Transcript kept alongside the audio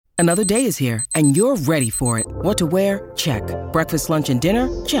Another day is here, and you're ready for it. What to wear? Check. Breakfast, lunch, and dinner?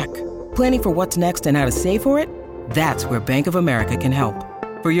 Check. Planning for what's next and how to save for it? That's where Bank of America can help.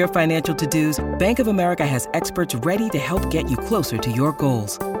 For your financial to-dos, Bank of America has experts ready to help get you closer to your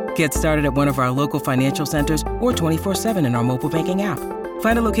goals. Get started at one of our local financial centers or 24/7 in our mobile banking app.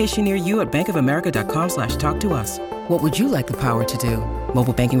 Find a location near you at bankofamerica.com/talktous. What would you like the power to do?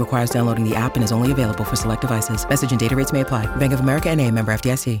 Mobile banking requires downloading the app and is only available for select devices. Message and data rates may apply. Bank of America N.A., member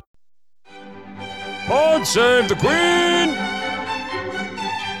FDIC. God save the Queen!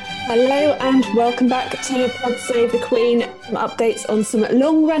 Hello and welcome back to Pod Save the Queen. Some updates on some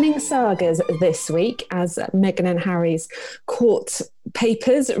long-running sagas this week as Meghan and Harry's court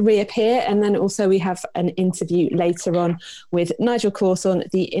papers reappear, and then also we have an interview later on with Nigel Corson,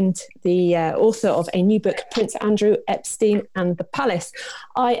 the author of a new book, Prince Andrew, Epstein and the Palace.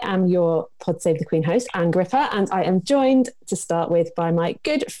 I am your Pod Save the Queen host, Anne Gripper, and I am joined to start with by my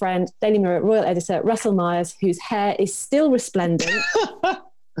good friend, Daily Mirror royal editor Russell Myers, whose hair is still resplendent.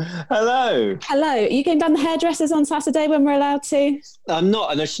 Hello. Are you going down the hairdressers on Saturday when we're allowed to? I'm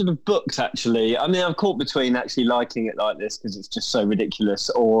not, and I should have booked, actually. I mean, I'm caught between actually liking it like this because it's just so ridiculous,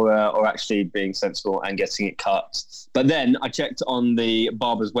 or actually being sensible and getting it cut. But then I checked on the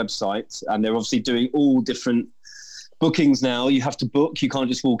barber's website, and they're obviously doing all different bookings now. You have to book. You can't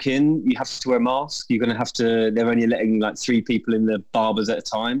just walk in. You have to wear a mask. You're going to have to. They're only letting like 3 people in the barbers at a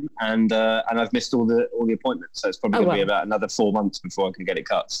time, and I've missed all the appointments. So it's probably going to be about another 4 months before I can get it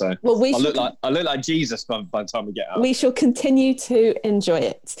cut. So I look like Jesus by the time we get out. We shall continue to enjoy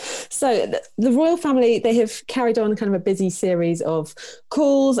it. So the royal family, they have carried on kind of a busy series of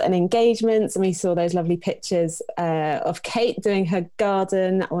calls and engagements, and we saw those lovely pictures of Kate doing her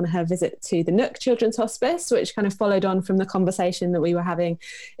garden on her visit to the Nook Children's Hospice, which kind of followed on from the conversation that we were having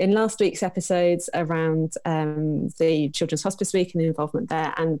in last week's episodes around the Children's Hospice Week and the involvement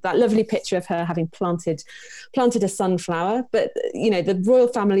there, and that lovely picture of her having planted a sunflower. But the royal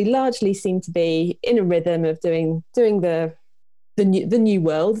family largely seem to be in a rhythm of doing the new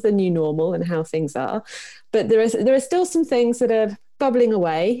world, the new normal, and how things are. But there are still some things that are bubbling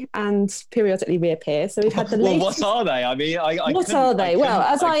away and periodically reappear. So we've had the latest. What are they? I mean, what are they? Well,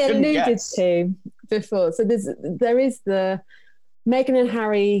 as I alluded to before, so there is the Meghan and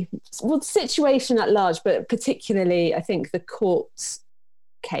Harry situation at large, but particularly I think the court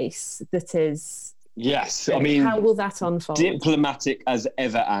case that is. Yes, I mean, how will that unfold? Diplomatic as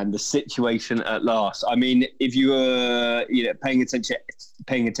ever, and the situation at last. I mean, if you were paying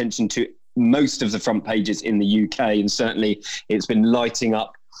attention to most of the front pages in the UK, and certainly it's been lighting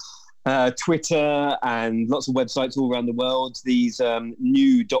up Twitter and lots of websites all around the world, these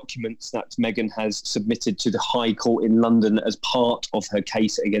new documents that Meghan has submitted to the High Court in London as part of her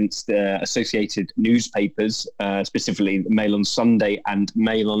case against associated newspapers, specifically Mail on Sunday and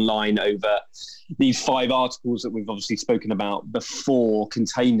Mail Online, over these 5 articles that we've obviously spoken about before,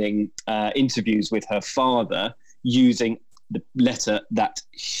 containing interviews with her father using the letter that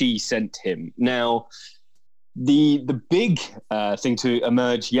she sent him. Now, the big thing to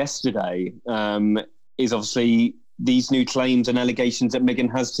emerge yesterday is obviously these new claims and allegations that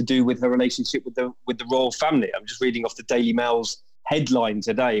Meghan has to do with her relationship with the royal family. I'm just reading off the Daily Mail's headline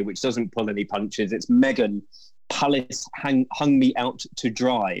today, which doesn't pull any punches. It's Meghan, Palace hung me out to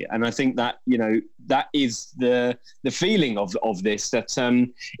dry. And I think that, that is the feeling of this, that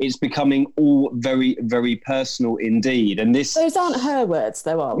it's becoming all very, very personal indeed. And those aren't her words,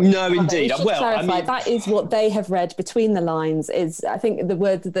 though, are we? No, indeed. Well, clarify, that is what they have read between the lines. I think the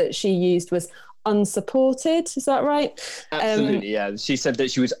word that she used was unsupported. Is that right? Absolutely, yeah. She said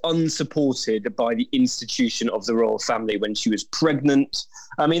that she was unsupported by the institution of the royal family when she was pregnant.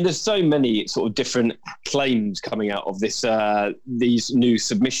 I mean, there's so many sort of different claims coming out of these new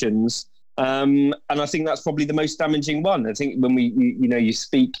submissions. And I think that's probably the most damaging one. I think when we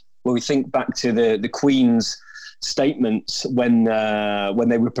think back to the Queen's statements when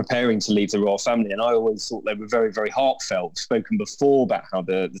they were preparing to leave the royal family, and I always thought they were very, very heartfelt, spoken before about how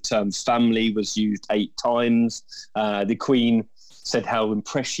the term family was used 8 times. The Queen said how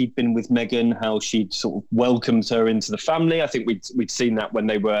impressed she'd been with Meghan, how she'd sort of welcomed her into the family. I think we'd seen that when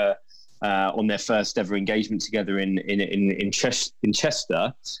they were on their first ever engagement together in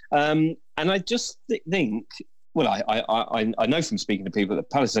Chester. And I just think, well, I know from speaking to people at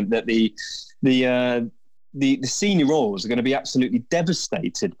the palace that the senior royals are going to be absolutely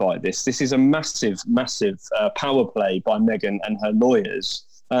devastated by this. This is a massive, massive power play by Meghan and her lawyers.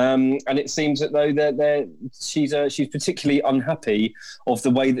 And it seems that though she's particularly unhappy of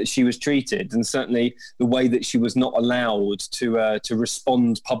the way that she was treated, and certainly the way that she was not allowed to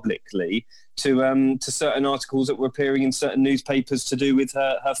respond publicly to certain articles that were appearing in certain newspapers to do with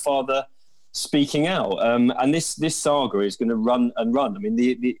her father speaking out. And this saga is going to run and run. I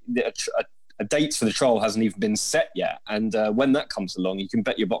mean, a date for the trial hasn't even been set yet, and when that comes along, you can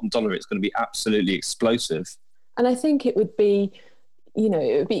bet your bottom dollar it's going to be absolutely explosive. And I think it would be,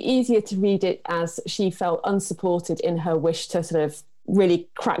 it would be easier to read it as she felt unsupported in her wish to sort of really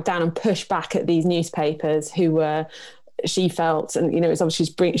crack down and push back at these newspapers who were, she felt, and it's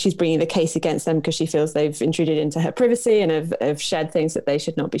obviously she's bringing the case against them because she feels they've intruded into her privacy and have shared things that they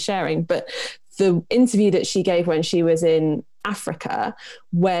should not be sharing. But the interview that she gave when she was in Africa,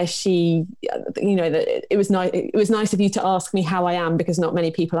 where she, that it was nice of you to ask me how I am because not many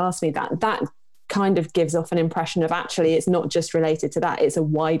people ask me that kind of gives off an impression of actually it's not just related to that, it's a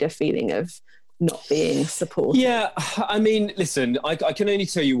wider feeling of not being supported. Yeah, I mean, listen, I can only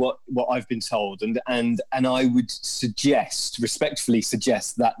tell you what I've been told, and I would respectfully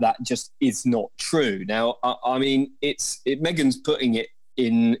suggest that just is not true. Now, I mean, Meghan's putting it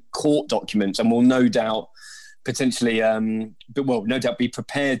in court documents, and will no doubt potentially, no doubt be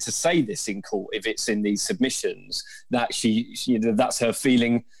prepared to say this in court if it's in these submissions that she that's her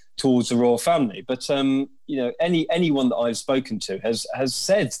feeling towards the royal family. But anyone that I've spoken to has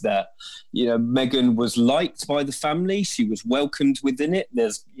said that Meghan was liked by the family, she was welcomed within it.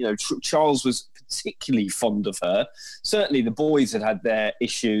 There's Charles was particularly fond of her. Certainly the boys had their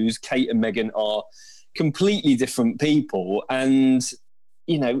issues. Kate and Meghan are completely different people, and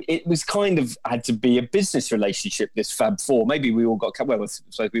it was kind of had to be a business relationship, this Fab Four. Maybe we all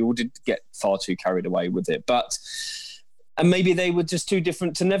we all did get far too carried away with it, and maybe they were just too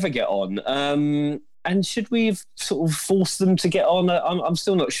different to never get on. And should we have sort of forced them to get on? I'm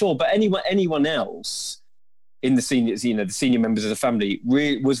still not sure. But anyone else in the seniors, the senior members of the family,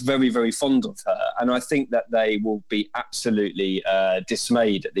 was very, very fond of her. And I think that they will be absolutely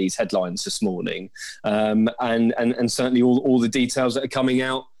dismayed at these headlines this morning, and certainly all the details that are coming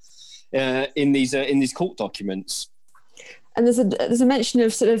out in these court documents. And there's a mention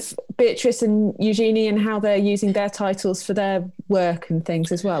of sort of Beatrice and Eugenie and how they're using their titles for their work and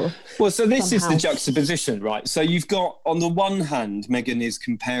things as well. Well, so this is the juxtaposition, right? So you've got, on the one hand, Meghan is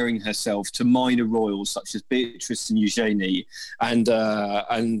comparing herself to minor royals such as Beatrice and Eugenie, and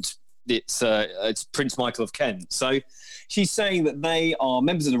it's Prince Michael of Kent. So she's saying that they are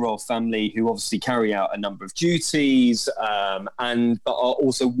members of the royal family who obviously carry out a number of duties, but are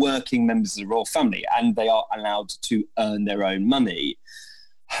also working members of the royal family, and they are allowed to earn their own money.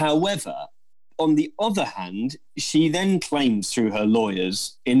 However, on the other hand, she then claims through her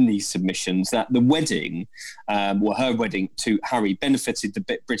lawyers in these submissions that the wedding, her wedding to Harry, benefited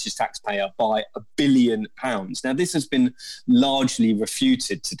the British taxpayer by £1 billion. Now, this has been largely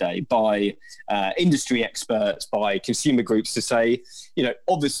refuted today by industry experts, by consumer groups, to say,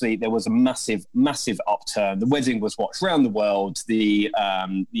 obviously there was a massive, massive upturn. The wedding was watched around the world. The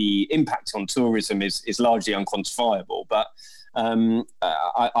impact on tourism is largely unquantifiable, but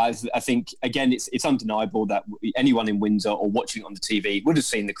I think, again, it's undeniable that anyone in Windsor or watching it on the TV would have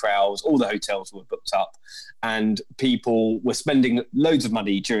seen the crowds. All the hotels were booked up, and people were spending loads of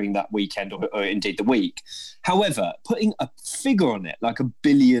money during that weekend or indeed the week. However, putting a figure on it, like £1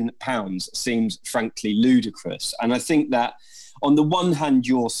 billion, seems frankly ludicrous. And I think that on the one hand,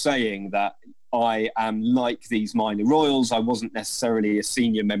 you're saying that I am like these minor royals. I wasn't necessarily a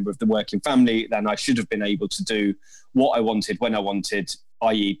senior member of the working family. Then I should have been able to do what I wanted when I wanted,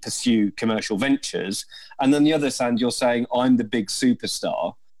 i.e. pursue commercial ventures. And then the other hand, you're saying I'm the big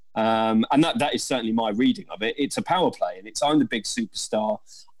superstar. And that is certainly my reading of it. It's a power play, and I'm the big superstar.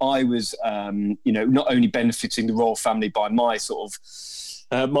 I was, not only benefiting the royal family by my sort of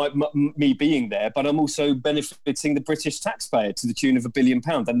me being there, but I'm also benefiting the British taxpayer to the tune of £1 billion.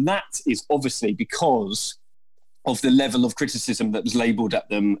 And that is obviously because of the level of criticism that was labelled at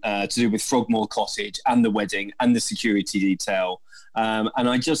them to do with Frogmore Cottage and the wedding and the security detail. And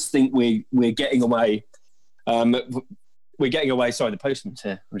I just think we're getting away. We're getting away. Sorry, the postman's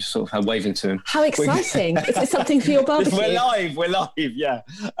here. I'm just sort of waving to him. How exciting! It's something for your barbecue. We're live. Yeah.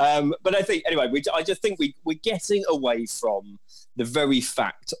 But I think anyway. I just think we're getting away from the very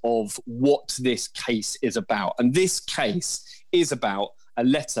fact of what this case is about, and this case is about a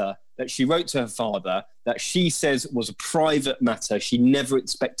letter that she wrote to her father that she says was a private matter. She never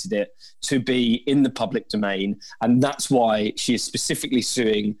expected it to be in the public domain. And that's why she is specifically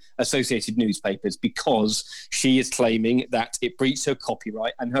suing Associated Newspapers, because she is claiming that it breached her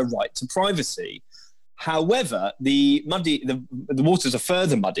copyright and her right to privacy. However, the waters are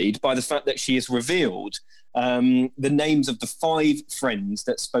further muddied by the fact that she has revealed the names of the 5 friends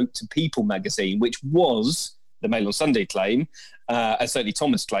that spoke to People magazine, which was the Mail on Sunday claim, as certainly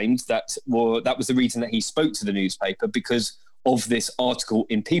Thomas claimed, that was the reason that he spoke to the newspaper, because of this article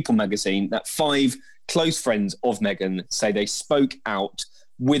in People magazine, that 5 close friends of Meghan say they spoke out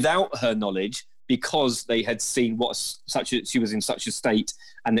without her knowledge because they had seen she was in such a state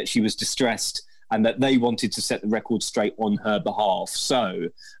and that she was distressed, and that they wanted to set the record straight on her behalf. So,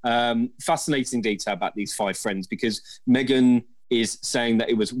 fascinating detail about these 5 friends, because Meghan is saying that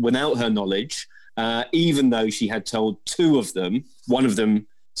it was without her knowledge, even though she had told 2 of them. One of them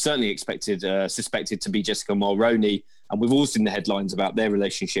certainly suspected to be Jessica Mulroney, and we've all seen the headlines about their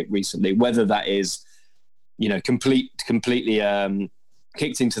relationship recently. Whether that is, completely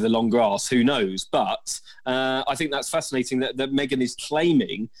kicked into the long grass, who knows? But I think that's fascinating that Meghan is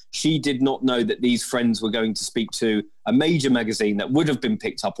claiming she did not know that these friends were going to speak to a major magazine that would have been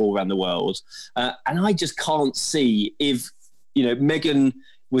picked up all around the world. And I just can't see if, Meghan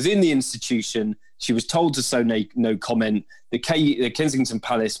was in the institution, she was told to say no comment. The Kensington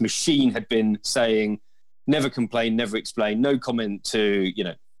Palace machine had been saying, never complain, never explain, no comment to,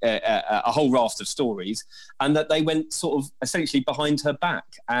 a whole raft of stories, and that they went sort of essentially behind her back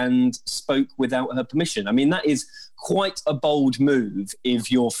and spoke without her permission. I mean, that is quite a bold move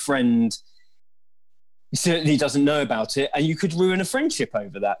if your friend certainly doesn't know about it, and you could ruin a friendship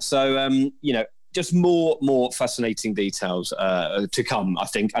over that. So, just more fascinating details to come, I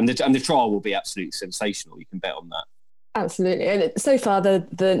think, and the trial will be absolutely sensational. You can bet on that. Absolutely. And so far,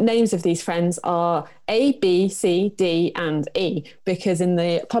 the names of these friends are A, B, C, D, and E, because in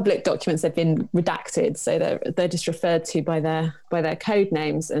the public documents they've been redacted, so they're just referred to by their code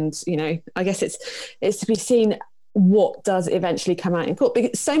names. And I guess it's to be seen what does eventually come out in court,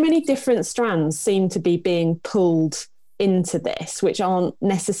 because so many different strands seem to be being pulled into this, which aren't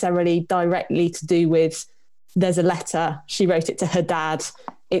necessarily directly to do with there's a letter, she wrote it to her dad,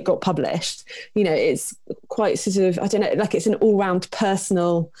 it got published. It's quite sort of, I don't know, like it's an all-round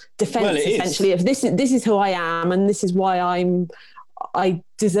personal defense, essentially, of this is who I am, and this is why I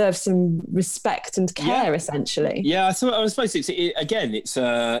deserve some respect and care, essentially. Yeah, I suppose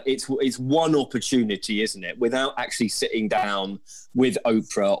it's one opportunity, isn't it? Without actually sitting down with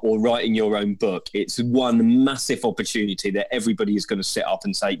Oprah or writing your own book, it's one massive opportunity that everybody is going to sit up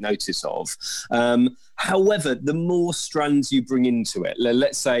and take notice of. However, the more strands you bring into it,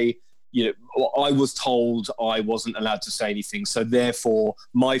 let's say, I was told I wasn't allowed to say anything, so therefore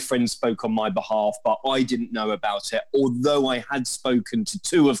my friend spoke on my behalf, but I didn't know about it, although I had spoken to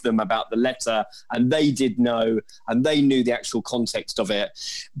 2 of them about the letter, and they did know, and they knew the actual context of it.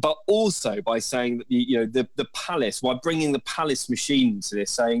 But also by saying that, the palace, by bringing the palace machine into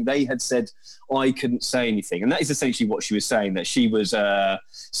this, saying they had said I couldn't say anything. And that is essentially what she was saying, that she was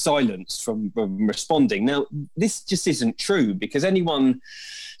silenced from responding. Now, this just isn't true, because anyone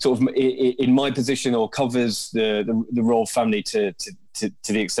sort of in my position or covers the royal family to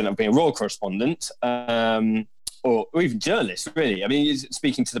the extent of being a royal correspondent, or even journalist, really. I mean,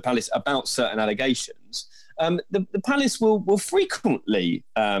 speaking to the palace about certain allegations, the palace will frequently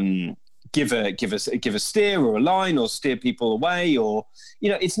give a steer or a line, or steer people away, or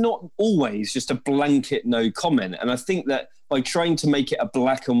it's not always just a blanket no comment. And I think that by trying to make it a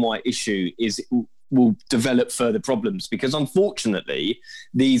black and white issue will develop further problems, because unfortunately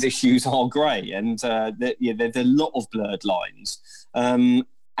these issues are grey, and there's a lot of blurred lines. And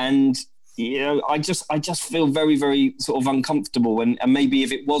I just feel very, very sort of uncomfortable. And maybe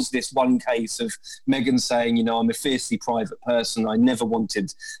if it was this one case of Meghan saying, I'm a fiercely private person, I never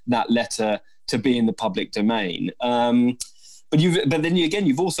wanted that letter to be in the public domain. But then again,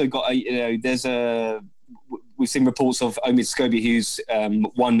 you've also got we've seen reports of Omid Scobie, who's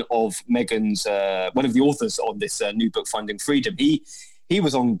one of the authors on this new book, Finding Freedom. He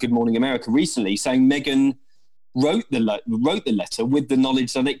was on Good Morning America recently, saying Meghan wrote the letter with the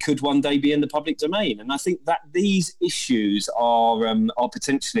knowledge that it could one day be in the public domain. And I think that these issues are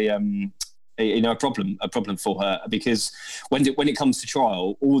potentially a problem for her, because when it comes to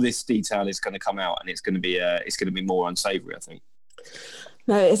trial, all this detail is going to come out, and it's going to be more unsavoury, I think.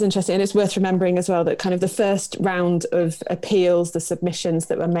 No, it's interesting. And it's worth remembering as well that kind of the first round of appeals, the submissions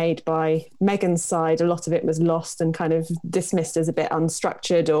that were made by Meghan's side, a lot of it was lost and kind of dismissed as a bit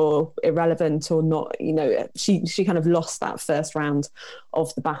unstructured or irrelevant, or not, she kind of lost that first round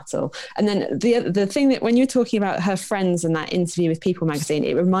of the battle. And then the thing that, when you're talking about her friends and that interview with People magazine,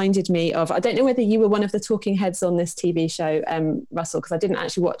 it reminded me of, I don't know whether you were one of the talking heads on this TV show, Russell, because I didn't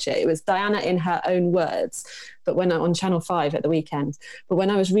actually watch it. It was Diana in her own words, but when on Channel 5 at the weekend. But when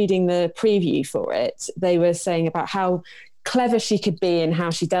I was reading the preview for it, they were saying about how clever she could be in how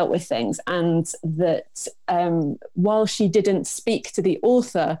she dealt with things, and that while she didn't speak to the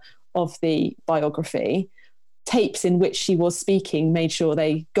author of the biography, tapes in which she was speaking made sure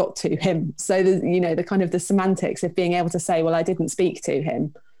they got to him. So the kind of the semantics of being able to say, well, I didn't speak to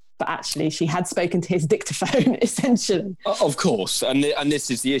him, but actually she had spoken to his dictaphone, essentially. Of course, and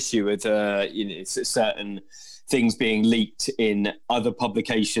this is the issue with certain things being leaked in other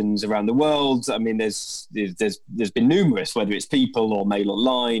publications around the world. I mean, there's been numerous, whether it's People or Mail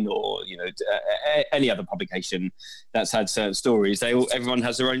Online or any other publication that's had certain stories. Everyone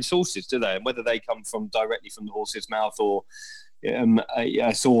has their own sources, do they? And whether they come from directly from the horse's mouth or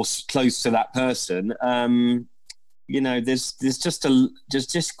a source close to that person, there's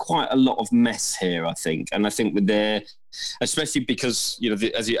just quite a lot of mess here, I think. And I think especially because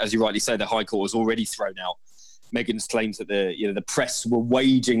as you rightly say, the High Court has already thrown out Meghan's claims that the press were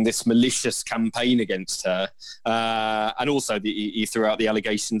waging this malicious campaign against her, and also he threw out the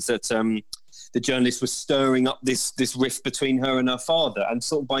allegations that the journalist was stirring up this rift between her and her father, and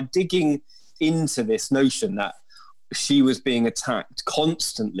sort of by digging into this notion that she was being attacked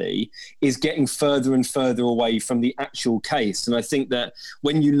constantly is getting further and further away from the actual case. And I think that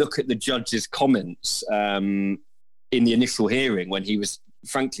when you look at the judge's comments in the initial hearing, when he was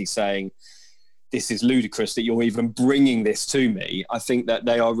frankly saying, this is ludicrous that you're even bringing this to me, I think that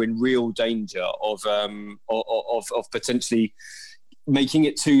they are in real danger of potentially making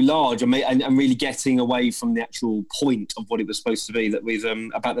it too large and really getting away from the actual point of what it was supposed to be that was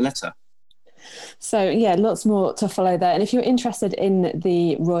about the letter. So yeah, lots more to follow there. And if you're interested in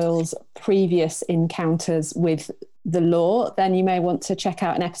the royals' previous encounters with the law, then you may want to check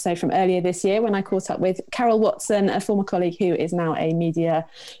out an episode from earlier this year when I caught up with Carol Watson, a former colleague who is now a media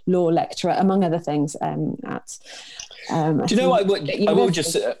law lecturer, among other things. I will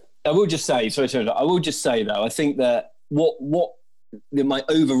just say though, I think that my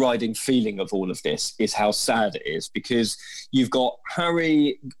overriding feeling of all of this is how sad it is, because you've got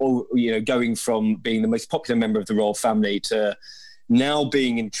Harry, going from being the most popular member of the royal family to now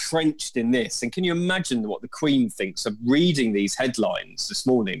being entrenched in this. And can you imagine what the Queen thinks of reading these headlines this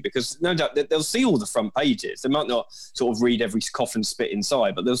morning? Because no doubt they'll see all the front pages. They might not sort of read every cough spit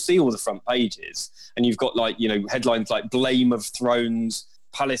inside, but they'll see all the front pages. And you've got headlines like "Blame of Thrones,"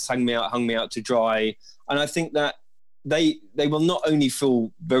 "Palace hung me out to dry." And I think that they will not only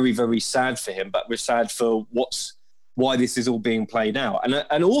feel very, very sad for him, but we're sad for why this is all being played out.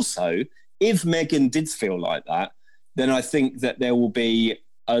 And also, if Meghan did feel like that, then I think that there will be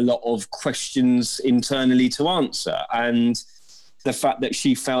a lot of questions internally to answer. And the fact that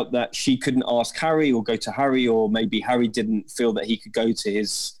she felt that she couldn't ask Harry or go to Harry, or maybe Harry didn't feel that he could go to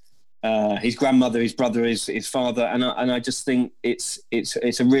his grandmother, his brother, his father. And I just think it's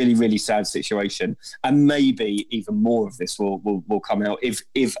a really, really sad situation. And maybe even more of this will come out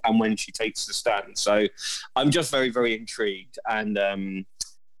if and when she takes the stand. So I'm just very, very intrigued, and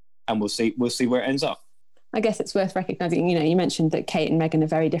we'll see where it ends up. I guess it's worth recognising, you mentioned that Kate and Meghan are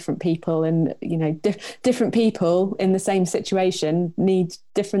very different people, and, different people in the same situation need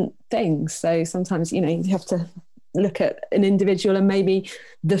different things. So sometimes, you have to look at an individual, and maybe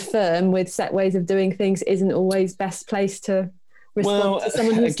the firm with set ways of doing things isn't always best placed to respond to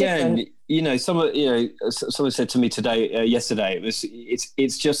someone who's different. Someone said to me yesterday,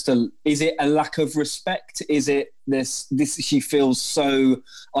 it's just is it a lack of respect? Is it this she feels so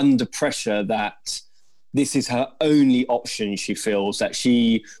under pressure that this is her only option? She feels that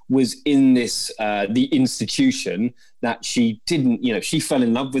she was in this, the institution, that she didn't, she fell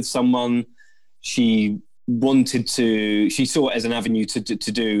in love with someone. She saw it as an avenue to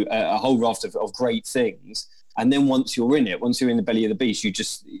do a whole raft of great things. And then once you're in the belly of the beast,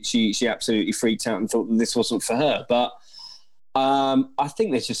 she absolutely freaked out and thought this wasn't for her. But I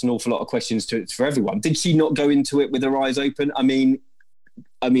think there's just an awful lot of questions to it for everyone. Did she not go into it with her eyes open? I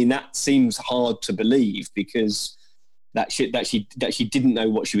mean, that seems hard to believe, because that she didn't know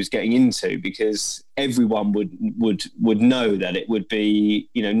what she was getting into, because everyone would know that it would be,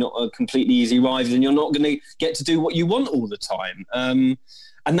 not a completely easy ride, and you're not going to get to do what you want all the time.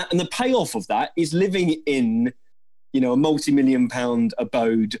 And the payoff of that is living in, a multi-million-pound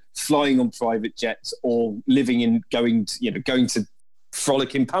abode, flying on private jets, or going to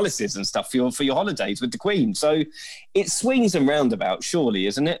frolicking palaces and stuff for your holidays with the Queen. So it swings and roundabouts, surely,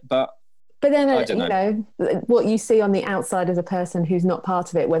 isn't it? But But then, I don't know. What you see on the outside as a person who's not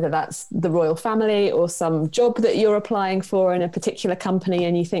part of it, whether that's the royal family or some job that you're applying for in a particular company,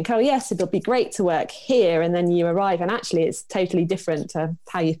 and you think, oh, yes, it'll be great to work here. And then you arrive and actually it's totally different to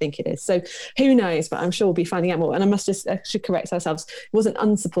how you think it is. So who knows? But I'm sure we'll be finding out more. And I should correct ourselves. It wasn't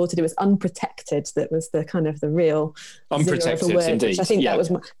unsupported, it was unprotected. That was the kind of the real unprotected, word, indeed. I think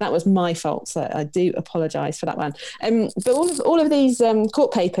that was my fault. So I do apologise for that one. But all of these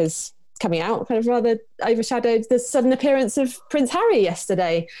court papers coming out kind of rather overshadowed the sudden appearance of Prince Harry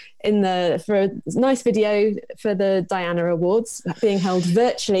yesterday for a nice video for the Diana Awards being held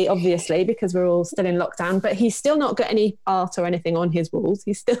virtually, obviously, because we're all still in lockdown, but he's still not got any art or anything on his walls.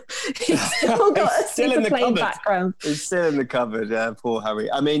 He's still got a super plain background. He's still in the cupboard, poor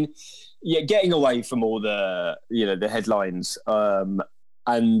Harry. I mean, yeah, getting away from all the headlines,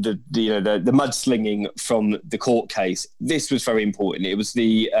 and the mudslinging from the court case. This was very important. It was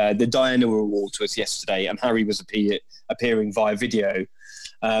the Diana Award was yesterday, and Harry was appearing via video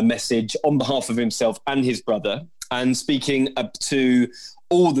message on behalf of himself and his brother, and speaking up to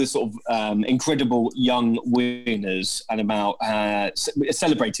all the sort of incredible young winners and about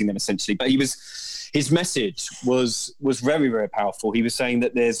celebrating them essentially. But his message was very, very powerful. He was saying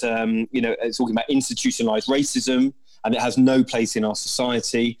that there's talking about institutionalized racism, and it has no place in our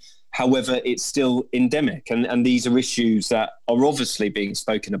society. However, it's still endemic. And these are issues that are obviously being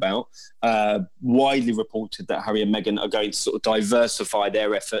spoken about. Widely reported that Harry and Meghan are going to sort of diversify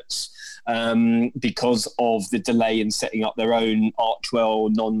their efforts because of the delay in setting up their own Archwell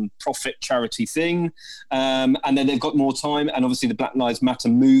non-profit charity thing. And then they've got more time. And obviously the Black Lives Matter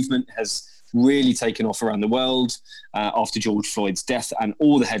movement has really taken off around the world after George Floyd's death and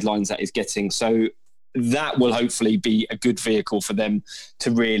all the headlines that is getting. So that will hopefully be a good vehicle for them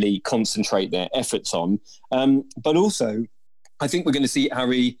to really concentrate their efforts on. But also, I think we're going to see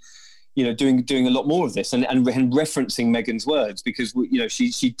Harry, doing a lot more of this and referencing Meghan's words, because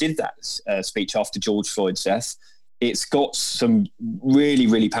she did that speech after George Floyd's death. It's got some really,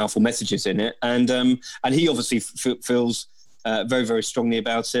 really powerful messages in it, and he obviously feels very, very strongly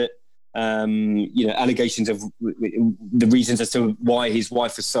about it. Allegations of the reasons as to why his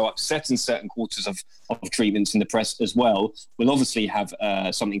wife was so upset in certain quarters of treatments in the press as well will obviously have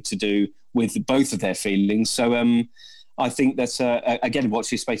something to do with both of their feelings. So I think that's, again,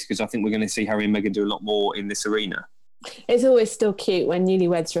 watch this space, because I think we're going to see Harry and Meghan do a lot more in this arena. It's always still cute when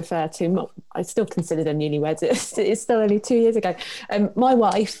newlyweds refer to, I still consider them newlyweds, it's still only 2 years ago. My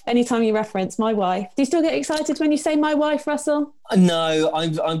wife, anytime you reference my wife, do you still get excited when you say my wife, Russell? No, I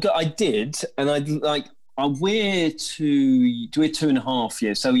did, and we're 2.5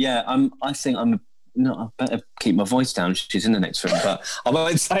 years, so yeah, I think I better keep my voice down. She's in the next room, but I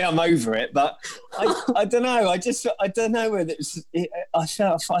won't say I'm over it. But I don't know. I don't know whether I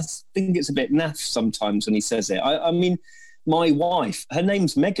think it's a bit naff sometimes when he says it. I mean, my wife, her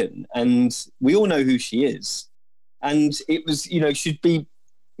name's Meghan, and we all know who she is. And it was, should be,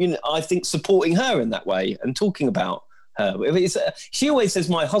 I think supporting her in that way and talking about her. She always says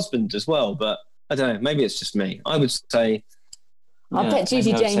my husband as well, but I don't know. Maybe it's just me. I would say. I bet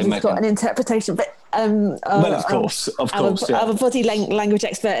Judy James has got an interpretation, but well, of course, our body language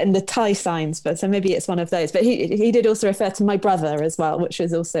expert in the Thai signs, but so maybe it's one of those. But he did also refer to my brother as well, which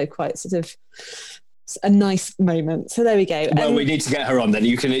was also quite sort of a nice moment. So there we go. Well, we need to get her on then.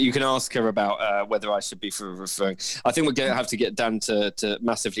 You can ask her about whether I should be referring. I think we're going to have to get Dan to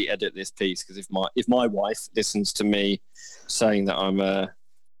massively edit this piece, because if my wife listens to me saying that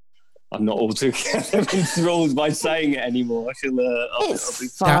I'm not altogether enthralled by saying it anymore. I'll be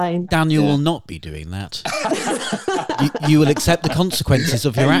fine. Daniel will not be doing that. you will accept the consequences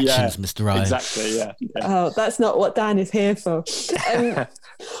of your actions, Mr. Ryan. Exactly, yeah. Oh, that's not what Dan is here for.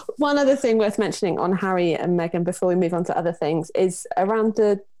 One other thing worth mentioning on Harry and Meghan before we move on to other things is around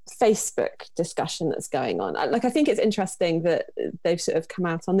the Facebook discussion that's going on. I think it's interesting that they've sort of come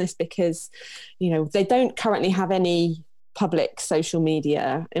out on this because, they don't currently have any public social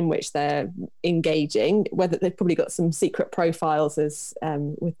media in which they're engaging, whether they've probably got some secret profiles as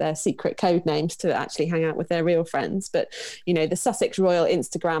with their secret code names to actually hang out with their real friends. But the Sussex Royal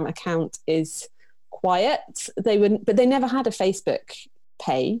Instagram account is quiet. But they never had a Facebook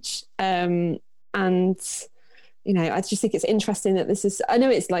page, and I just think it's interesting that this is. I know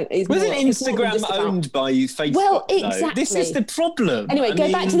it's like. Wasn't Instagram owned by Facebook? Well, exactly. No? This is the problem. Anyway,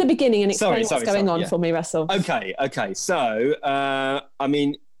 go back to the beginning and explain what's going on for me, Russell. Okay. So,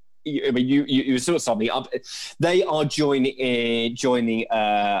 you sort of something up. They are joining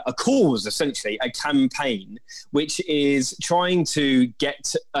a cause, essentially a campaign, which is trying to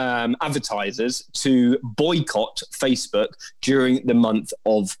get advertisers to boycott Facebook during the month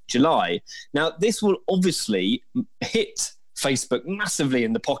of July. Now, this will obviously hit Facebook massively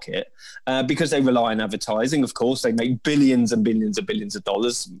in the pocket because they rely on advertising. Of course, they make billions and billions and billions of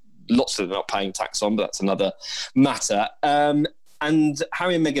dollars. Lots of them not paying tax on, but that's another matter. And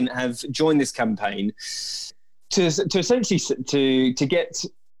Harry and Meghan have joined this campaign to essentially to get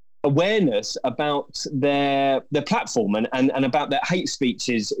awareness about their platform and about that hate speech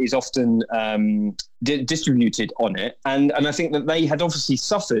is often distributed on it. And I think that they had obviously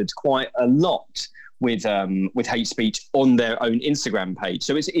suffered quite a lot with hate speech on their own Instagram page.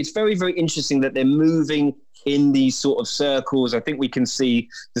 So it's very, very interesting that they're moving in these sort of circles. I think we can see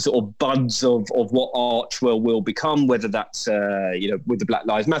the sort of buds of what Archwell will become, whether that's with the Black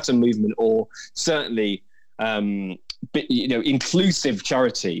Lives Matter movement or certainly inclusive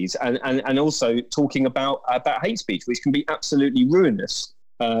charities and also talking about hate speech, which can be absolutely ruinous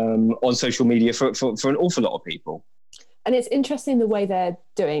on social media for an awful lot of people. And it's interesting the way they're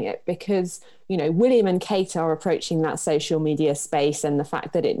doing it because, William and Kate are approaching that social media space and the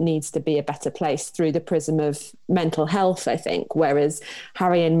fact that it needs to be a better place through the prism of mental health, I think, whereas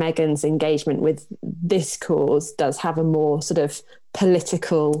Harry and Meghan's engagement with this cause does have a more sort of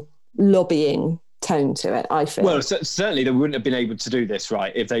political lobbying tone to it, I feel. Well, certainly they wouldn't have been able to do this,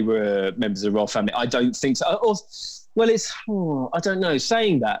 right, if they were members of the royal family. I don't think so. I don't know,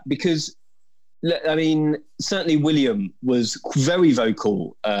 saying that, because I mean, certainly William was very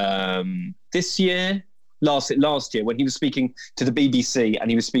vocal last year when he was speaking to the BBC and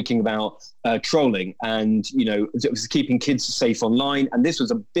he was speaking about trolling and, it was keeping kids safe online. And this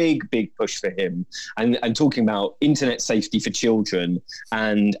was a big, big push for him and talking about internet safety for children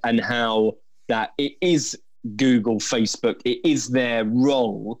and how that it is Google, Facebook, it is their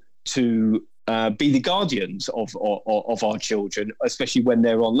role to be the guardians of our children, especially when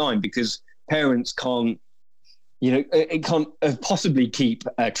they're online, because parents can't possibly keep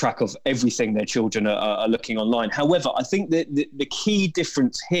track of everything their children are looking online. However, I think that the key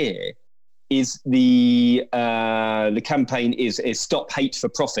difference here is the campaign is Stop Hate for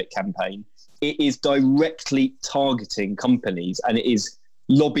Profit campaign. It is directly targeting companies and it is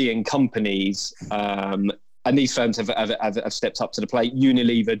lobbying companies. And these firms have stepped up to the plate.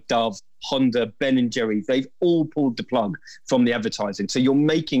 Unilever, Dove, Honda, Ben & Jerry's, they've all pulled the plug from the advertising. So you're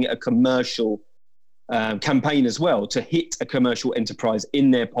making a commercial campaign as well to hit a commercial enterprise in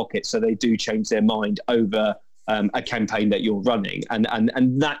their pocket so they do change their mind over a campaign that you're running.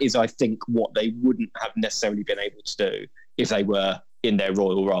 And that is, I think, what they wouldn't have necessarily been able to do if they were in their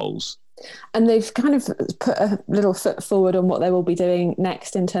royal roles. And they've kind of put a little foot forward on what they will be doing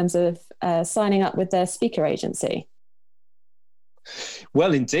next in terms of signing up with their speaker agency.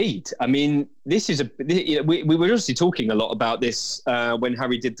 Well, indeed. I mean, this is we were obviously talking a lot about this when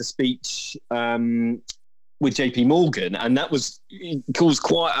Harry did the speech with JP Morgan, and that caused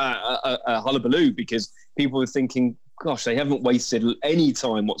quite a hullabaloo because people were thinking, gosh, they haven't wasted any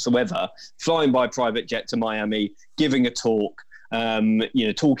time whatsoever flying by private jet to Miami, giving a talk,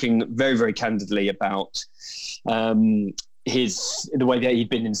 talking very, very candidly about the way that he'd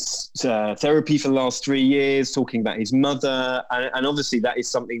been in therapy for the last 3 years, talking about his mother. And obviously that is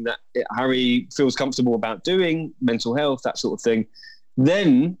something that Harry feels comfortable about doing, mental health, that sort of thing.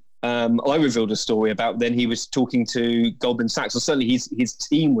 Then I revealed a story about then he was talking to Goldman Sachs, or certainly his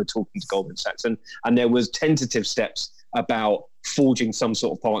team were talking to Goldman Sachs, and there was tentative steps about forging some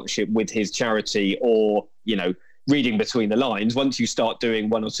sort of partnership with his charity, or, reading between the lines. Once you start doing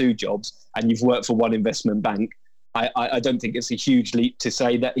one or two jobs and you've worked for one investment bank, I don't think it's a huge leap to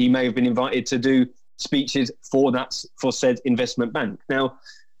say that he may have been invited to do speeches for said investment bank. Now,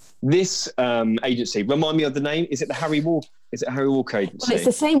 this agency, remind me of the name. Is it the Harry Walker? Is it Harry Walker agency? Well, it's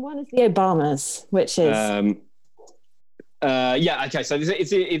the same one as the Obamas, which is. Okay. So it's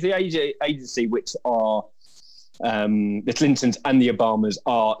the agency which are the Clintons and the Obamas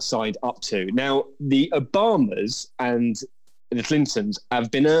are signed up to. Now, the Obamas and the Clintons have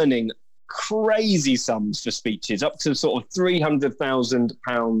been earning crazy sums for speeches, up to sort of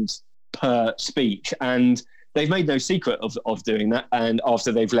 £300,000 per speech, and they've made no secret of doing that. And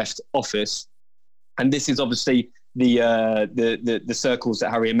after they've left office, and this is obviously the circles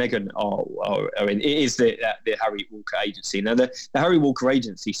that Harry and Meghan are in. It is the Harry Walker agency. Now, the Harry Walker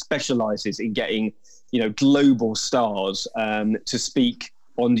agency specialises in getting global stars to speak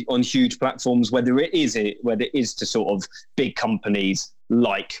on huge platforms, whether it is to sort of big companies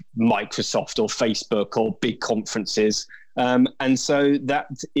like Microsoft or Facebook, or big conferences And so that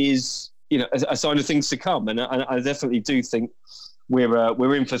is, a sign of things to come. And I definitely do think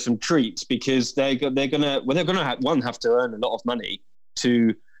we're in for some treats, because they're gonna have to earn a lot of money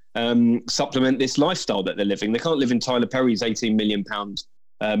to supplement this lifestyle that they're living. They can't live in Tyler Perry's £18 million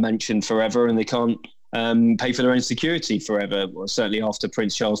mansion forever, and they can't pay for their own security forever. Well, certainly after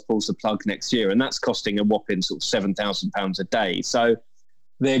Prince Charles pulls the plug next year, and that's costing a whopping sort of £7,000 a day. So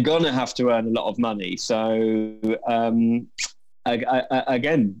they're gonna have to earn a lot of money. So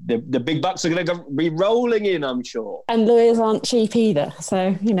again, the big bucks are going to be rolling in, I'm sure. And lawyers aren't cheap either.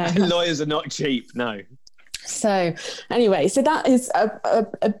 So, Lawyers are not cheap, no. So anyway, so that is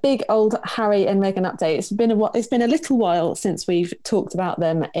a big old Harry and Meghan update. It's been a little while since we've talked about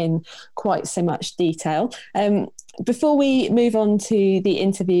them in quite so much detail. Before we move on to the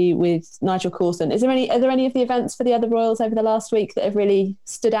interview with Nigel Coulson, are there any of the events for the other royals over the last week that have really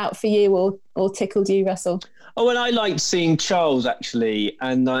stood out for you or tickled you, Russell? Oh, well, I liked seeing Charles, actually,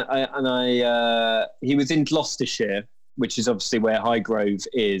 and he was in Gloucestershire, which is obviously where Highgrove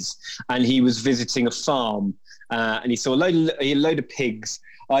is, and he was visiting a farm, and he saw a load of pigs.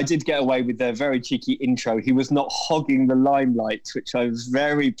 I did get away with a very cheeky intro. He was not hogging the limelight, which I was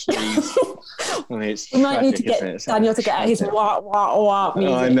very pleased. You might need to get Daniel to get out his wah wah wah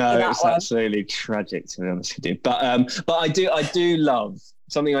music. I know, it's absolutely tragic, to be honest with you. But I do love.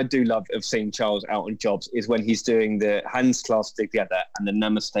 Something I do love of seeing Charles out on jobs is when he's doing the hands clasped together and the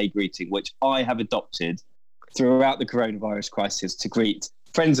namaste greeting, which I have adopted throughout the coronavirus crisis to greet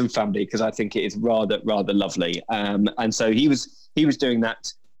friends and family, because I think it is rather lovely. And so he was doing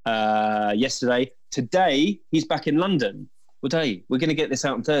that yesterday. Today he's back in London. We're going to get this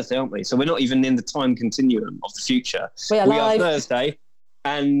out on Thursday, aren't we? So we're not even in the time continuum of the future. We are Thursday.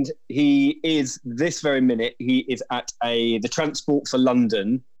 And he is, this very minute, he is at the Transport for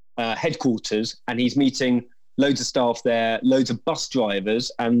London headquarters, and he's meeting loads of staff there, loads of bus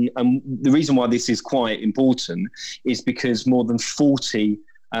drivers. And the reason why this is quite important is because more than 40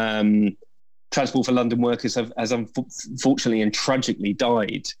 Transport for London workers have unfortunately and tragically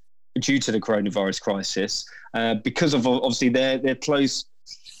died due to the coronavirus crisis, because of obviously their close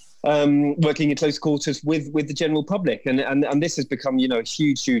working in close quarters with the general public, and this has become a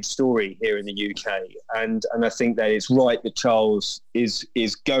huge story here in the UK, and I think that it's right that Charles is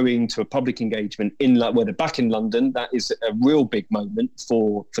going to a public engagement where they're back in London. That is a real big moment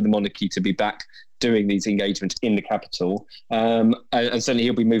for the monarchy to be back doing these engagements in the capital, and certainly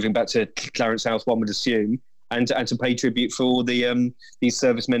he'll be moving back to Clarence House, one would assume, and to pay tribute for all the these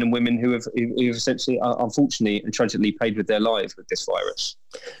servicemen and women who have essentially, unfortunately and tragically, paid with their lives with this virus.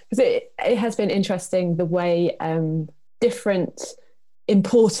 Because it has been interesting the way different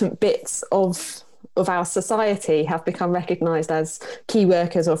important bits of our society have become recognised as key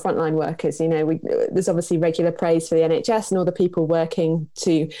workers or frontline workers. There's obviously regular praise for the NHS and all the people working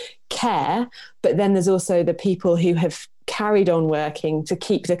to care, but then there's also the people who have carried on working to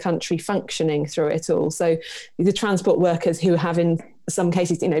keep the country functioning through it all. So the transport workers who have in some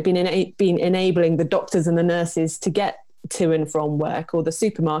cases, been enabling the doctors and the nurses to get to and from work, or the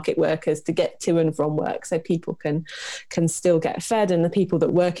supermarket workers to get to and from work, so people can still get fed, and the people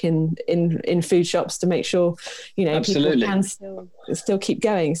that work in food shops to make sure Absolutely. people can still keep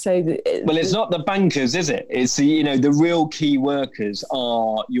going. So it's not the bankers, is it? It's the real key workers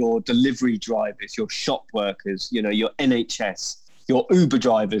are your delivery drivers, your shop workers, your NHS, your Uber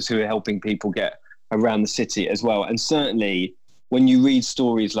drivers who are helping people get around the city as well. And certainly when you read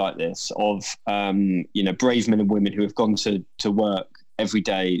stories like this of, brave men and women who have gone to work every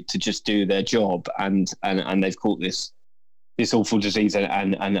day to just do their job, and they've caught this awful disease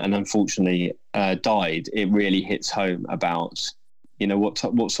and unfortunately died, it really hits home about, what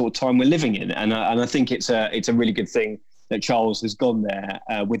sort of time we're living in. And I think it's a really good thing that Charles has gone there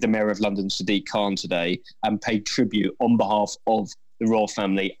with the Mayor of London, Sadiq Khan, today, and paid tribute on behalf of the royal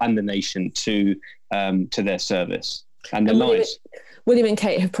family and the nation to their service and their lives. William and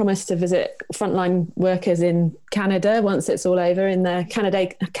Kate have promised to visit frontline workers in Canada once it's all over in their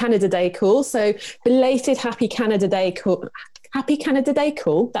Canada Day call. So belated Happy Canada Day call. Happy Canada Day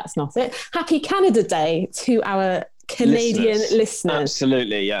call. That's not it. Happy Canada Day to our Canadian listeners.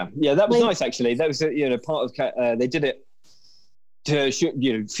 Absolutely, yeah. That was nice, actually. That was part of. They did it a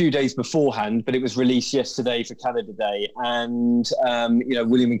few days beforehand, but it was released yesterday for Canada Day, and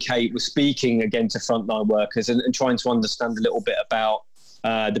William and Kate were speaking again to frontline workers and trying to understand a little bit about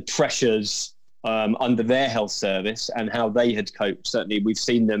the pressures under their health service and how they had coped. Certainly, we've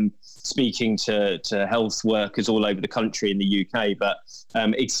seen them speaking to health workers all over the country in the UK, but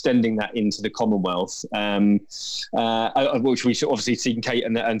extending that into the Commonwealth, which we should obviously seen Kate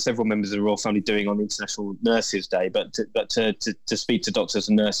and several members of the royal family doing on International Nurses Day, but to speak to doctors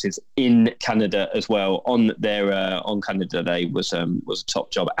and nurses in Canada as well on their on Canada Day was a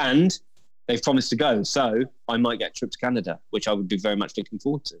top job, and they've promised to go, so I might get a trip to Canada, which I would be very much looking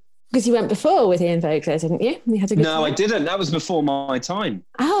forward to. Because you went before with Ian Vogler, didn't you? You had a good time. I didn't. That was before my time.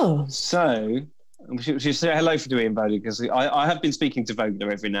 Oh. So we should say hello to Ian Vogler, because I have been speaking to Vogler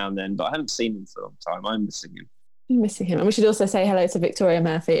every now and then, but I haven't seen him for a long time. I'm missing him. You're missing him. And we should also say hello to Victoria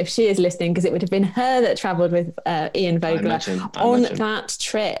Murphy, if she is listening, because it would have been her that travelled with Ian Vogler on that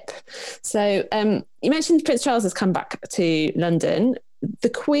trip. So you mentioned Prince Charles has come back to London.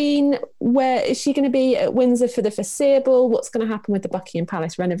 The Queen, where is she going to be at Windsor for the foreseeable? What's going to happen with the Buckingham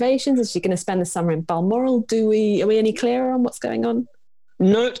Palace renovations? Is she going to spend the summer in Balmoral? Are we any clearer on what's going on?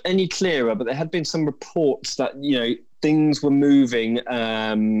 Not any clearer, but there had been some reports that, things were moving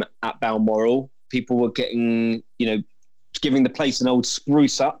at Balmoral. People were getting, giving the place an old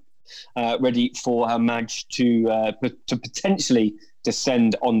spruce up, ready for Her Majesty to potentially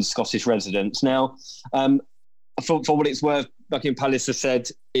descend on the Scottish residents. Now, for what it's worth, Buckingham Palace has said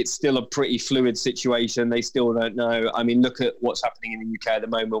it's still a pretty fluid situation. They still don't know. I mean, look at what's happening in the UK at the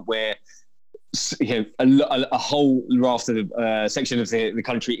moment, where a whole raft of section of the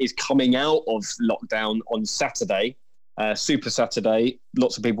country is coming out of lockdown on Saturday, Super Saturday.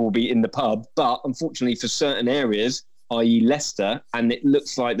 Lots of people will be in the pub, but unfortunately for certain areas, i.e. Leicester, and it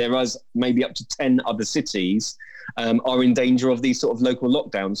looks like there is maybe up to 10 other cities are in danger of these sort of local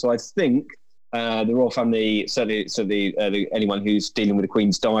lockdowns. So I think the royal family, certainly anyone who's dealing with the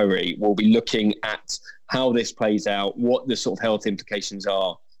Queen's diary, will be looking at how this plays out, what the sort of health implications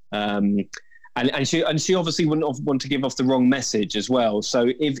are. And she obviously wouldn't want to give off the wrong message as well.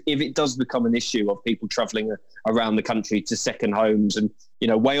 So if it does become an issue of people travelling around the country to second homes, and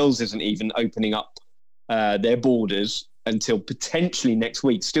Wales isn't even opening up their borders until potentially next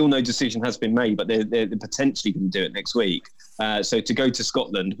week. Still no decision has been made, but they're potentially going to do it next week. So to go to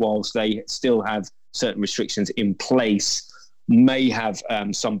Scotland whilst they still have certain restrictions in place may have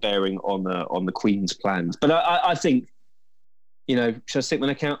some bearing on the Queen's plans. But I think, should I stick my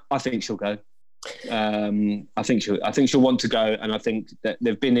neck out? I think she'll go. I think she'll want to go, and I think that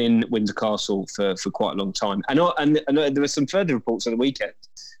they've been in Windsor Castle for quite a long time. And there were some further reports on the weekend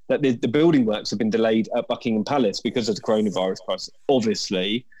that the building works have been delayed at Buckingham Palace because of the coronavirus crisis,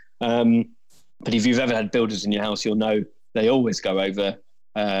 obviously. But if you've ever had builders in your house, you'll know they always go over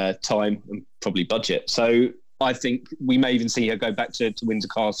time and probably budget. So I think we may even see her go back to Windsor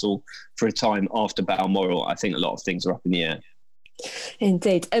Castle for a time after Balmoral. I think a lot of things are up in the air.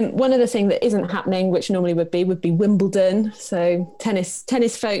 Indeed. One other thing that isn't happening, which normally would be Wimbledon. So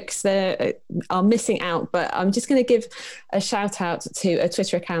tennis folks there are missing out, but I'm just going to give a shout out to a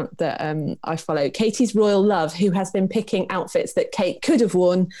Twitter account that I follow, Katie's Royal Love, who has been picking outfits that Kate could have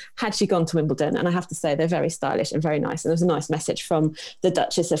worn had she gone to Wimbledon. And I have to say they're very stylish and very nice. And there's a nice message from the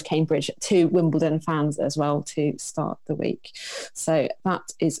Duchess of Cambridge to Wimbledon fans as well to start the week. So that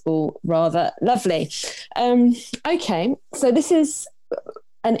is all rather lovely. Okay, so this is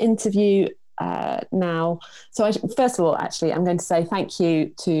an interview now. So first of all, actually, I'm going to say thank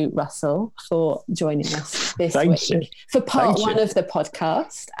you to Russell for joining us this week for part one of the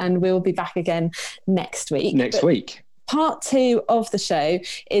podcast, and we'll be back again next week. Part two of the show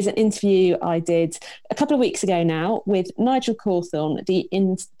is an interview I did a couple of weeks ago now with Nigel Cawthorne,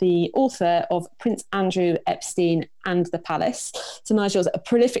 the author of Prince Andrew, Epstein and the Palace. So Nigel's a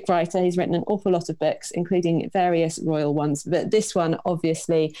prolific writer. He's written an awful lot of books, including various royal ones. But this one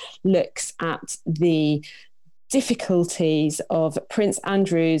obviously looks at the difficulties of Prince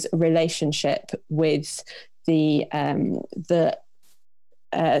Andrew's relationship with the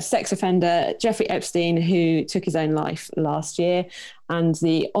sex offender Jeffrey Epstein, who took his own life last year, and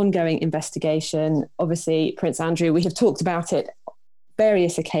the ongoing investigation. Obviously, Prince Andrew, we have talked about it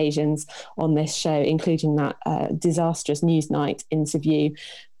various occasions on this show, including that disastrous Newsnight interview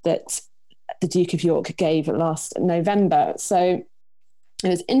that the Duke of York gave last November. So it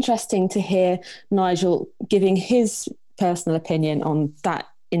was interesting to hear Nigel giving his personal opinion on that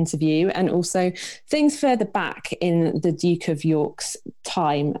interview, and also things further back in the Duke of York's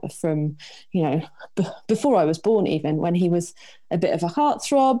time, from before I was born, even when he was a bit of a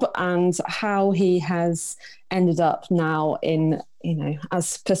heartthrob, and how he has ended up now in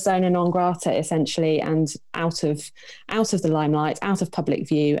as persona non grata essentially, and out of the limelight, out of public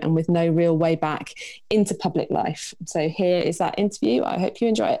view, and with no real way back into public life. So here is that interview. I hope you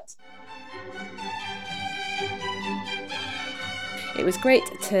enjoy it. It was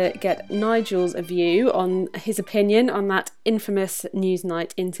great to get Nigel's view on his opinion on that infamous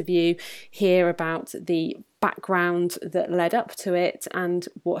Newsnight interview, hear about the background that led up to it and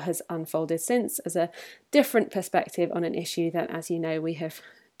what has unfolded since as a different perspective on an issue that, as you know, we have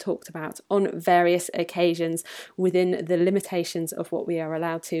talked about on various occasions within the limitations of what we are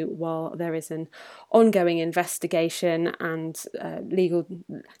allowed to while there is an ongoing investigation and the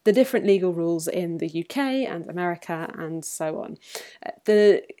different legal rules in the UK and America and so on.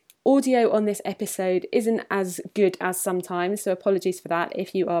 The audio on this episode isn't as good as sometimes, so apologies for that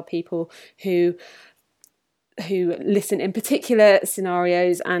if you are people who listen in particular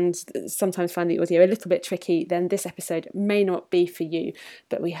scenarios and sometimes find the audio a little bit tricky, then this episode may not be for you.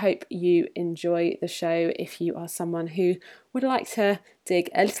 But we hope you enjoy the show if you are someone who would like to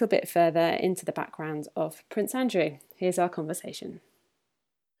dig a little bit further into the background of Prince Andrew. Here's our conversation.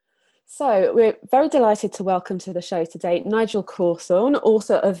 So we're very delighted to welcome to the show today Nigel Cawthorne,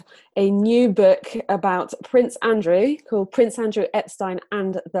 author of a new book about Prince Andrew called Prince Andrew Epstein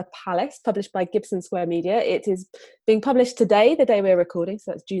and the Palace, published by Gibson Square Media. It is being published today, the day we're recording,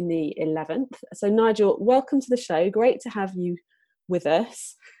 so that's June the 11th. So Nigel, welcome to the show. Great to have you with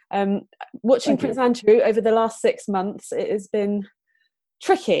us. Watching Prince Andrew over the last 6 months, it has been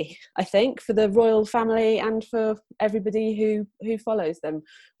tricky, I think, for the royal family and for everybody who follows them.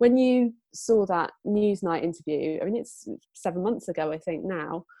 When you saw that Newsnight interview, I mean, it's 7 months ago, I think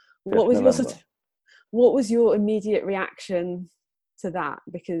now. What was your immediate reaction to that?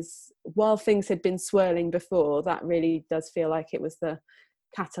 Because while things had been swirling before, that really does feel like it was the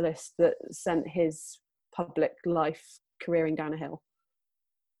catalyst that sent his public life careering down a hill.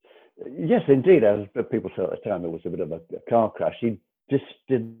 Yes, indeed. As people said at the time, it was a bit of a car crash. He just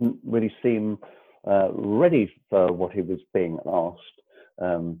didn't really seem ready for what he was being asked.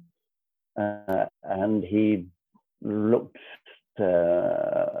 And he looked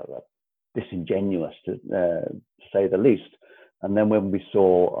disingenuous, to say the least. And then when we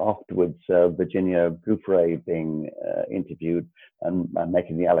saw afterwards Virginia Giuffre being interviewed and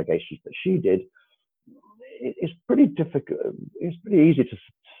making the allegations that she did, it's pretty difficult. It's pretty easy to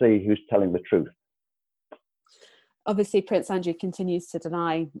see who's telling the truth. Obviously, Prince Andrew continues to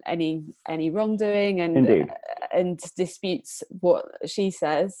deny any wrongdoing and disputes what she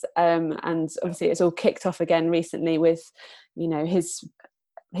says. And obviously, it's all kicked off again recently with,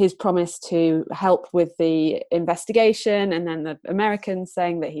 his promise to help with the investigation, and then the Americans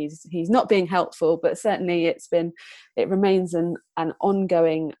saying that he's not being helpful. But certainly, it remains an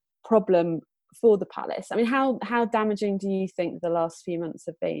ongoing problem for the palace. I mean, how damaging do you think the last few months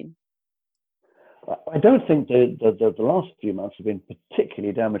have been? I don't think the last few months have been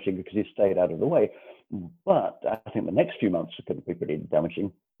particularly damaging because he stayed out of the way. But I think the next few months are going to be pretty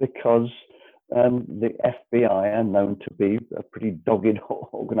damaging because the FBI are known to be a pretty dogged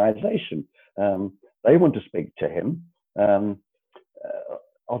organization. They want to speak to him.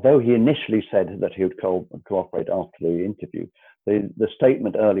 Although he initially said that he would cooperate after the interview, the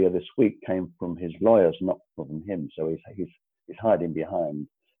statement earlier this week came from his lawyers, not from him. So he's hiding behind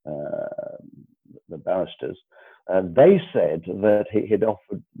the barristers. They said that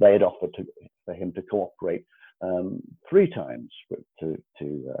they had offered for him to cooperate 3 times to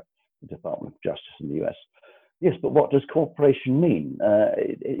the Department of Justice in the US. Yes, but what does cooperation mean?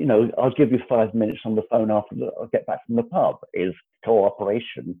 I'll give you 5 minutes on the phone after I'll get back from the pub. Is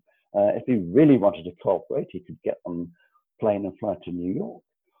cooperation? If he really wanted to cooperate, he could get on a plane and fly to New York,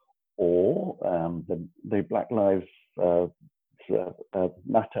 or the Black Lives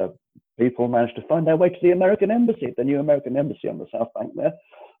Matter people managed to find their way to the American Embassy, the new American Embassy on the South Bank there,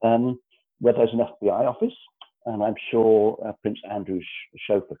 where there's an FBI office, and I'm sure Prince Andrew's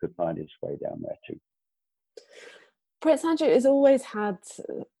chauffeur could find his way down there too. Prince Andrew has always had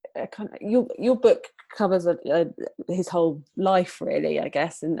a kind of, your book covers his whole life, really, I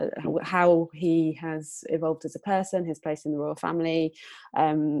guess, and how he has evolved as a person, his place in the royal family,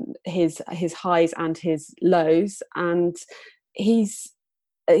 his highs and his lows, and he's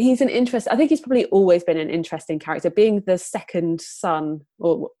an I think he's probably always been an interesting character, being the second son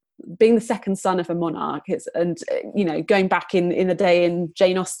of a monarch, and going back in the day in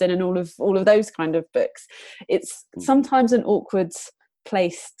Jane Austen and all of those kind of books. It's sometimes an awkward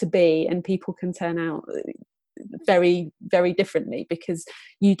place to be, and people can turn out very, very differently because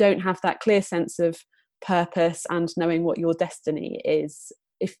you don't have that clear sense of purpose and knowing what your destiny is,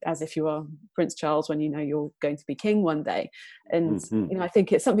 as if you are Prince Charles when you know you're going to be king one day. And I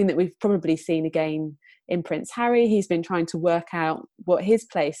think it's something that we've probably seen again in Prince Harry. He's been trying to work out what his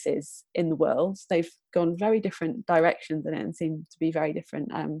place is in the world. They've gone very different directions in it and seem to be very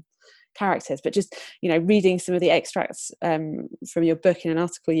different characters. But just, reading some of the extracts from your book in an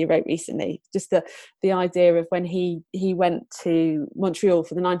article you wrote recently, just the idea of when he went to Montreal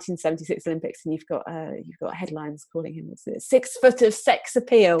for the 1976 Olympics, and you've got headlines calling him 6 foot of sex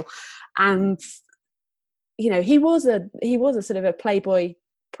appeal, and he was a sort of a playboy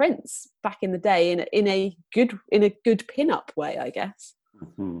prince back in the day in a good pin-up way, I guess.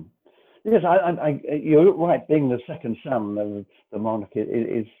 Mm-hmm. Yes, you're right. Being the second son of the monarch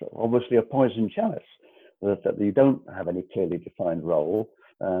is obviously a poison chalice. That you don't have any clearly defined role,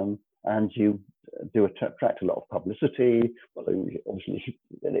 and you do attract a lot of publicity. Well, obviously,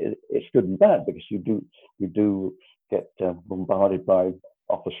 it's good and bad, because you do get bombarded by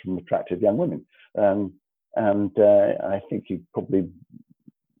offers from attractive young women, and I think you probably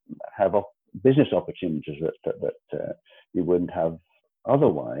have business opportunities that you wouldn't have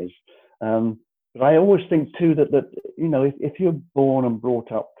otherwise. But I always think too that if you're born and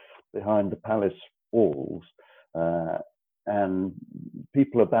brought up behind the palace walls, and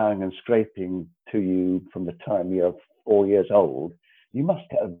people are bowing and scraping to you from the time you're 4 years old, you must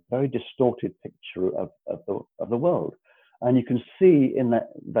get a very distorted picture of the world. And you can see in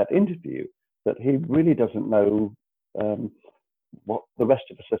that interview that he really doesn't know what the rest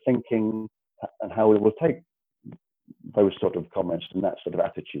of us are thinking and how we will take those sort of comments and that sort of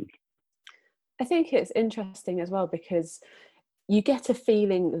attitude. I think it's interesting as well, because you get a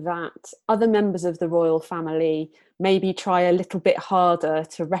feeling that other members of the royal family maybe try a little bit harder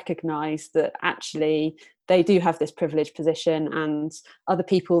to recognise that actually they do have this privileged position, and other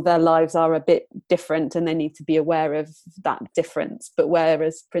people, their lives are a bit different, and they need to be aware of that difference. But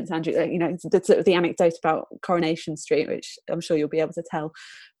whereas Prince Andrew, the anecdote about Coronation Street, which I'm sure you'll be able to tell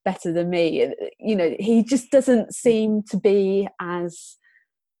better than me, he just doesn't seem to be as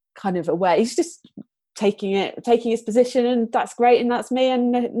kind of aware. He's just taking his position, and that's great, and that's me,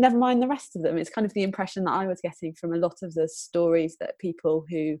 and never mind the rest of them. It's kind of the impression that I was getting from a lot of the stories that people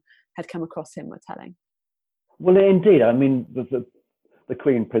who had come across him were telling. Well, indeed. I mean, the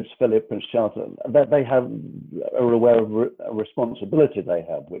Queen, Prince Philip, Prince Charles, they are aware of a responsibility they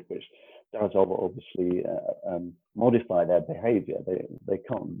have, which does obviously modify their behaviour. They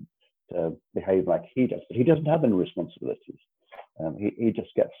can't behave like he does, but he doesn't have any responsibilities. He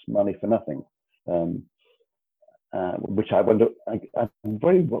just gets money for nothing, which I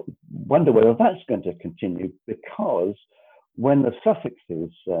wonder whether that's going to continue, because when the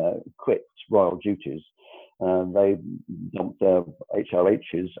Sussexes quit royal duties, they dumped their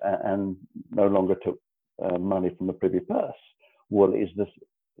HLHs and no longer took money from the privy purse. Well, is this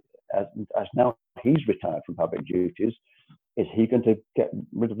as now he's retired from public duties? Is he going to get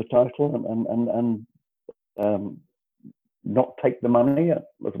rid of the title and not take the money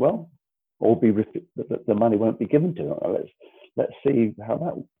as well, or the money won't be given to him? Let's see how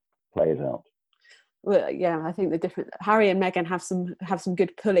that plays out. Well, yeah, I think Harry and Meghan have some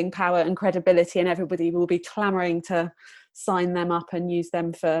good pulling power and credibility, and everybody will be clamouring to sign them up and use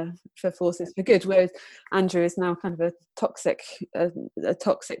them for forces for good. Whereas Andrew is now kind of a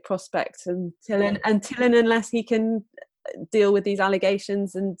toxic prospect until unless he can deal with these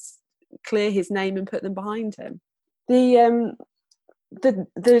allegations and clear his name and put them behind him. The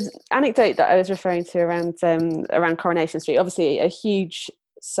anecdote that I was referring to around Coronation Street, obviously a huge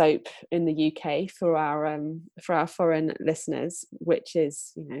soap in the UK for our foreign listeners, which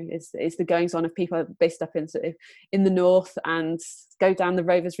is is the goings on of people based up in the north and go down the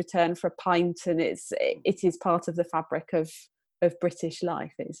Rover's Return for a pint, and it is part of the fabric of British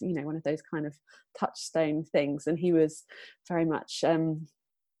life. It's one of those kind of touchstone things, and he was very much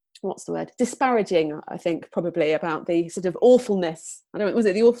what's the word? Disparaging, I think, probably, about the sort of awfulness. I don't know, was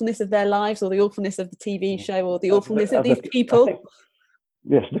it the awfulness of their lives, or the awfulness of the TV show, or the awfulness of these people?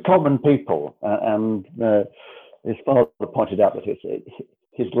 Yes, the common people, and his father pointed out that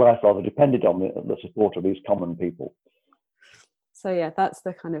his life rather depended on the support of these common people. So yeah, that's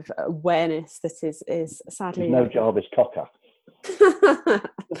the kind of awareness that is sadly. There's no Jarvis Cocker.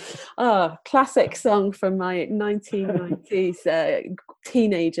 Oh, classic song from my 1990s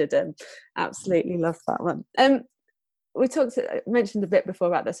teenagerdom. Absolutely love that one. We mentioned a bit before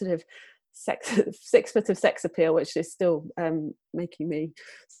about the sort of 6 foot of sex appeal, which is still making me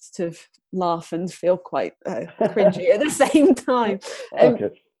sort of laugh and feel quite cringy at the same time. Okay.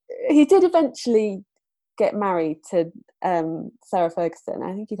 He did eventually get married to Sarah Ferguson.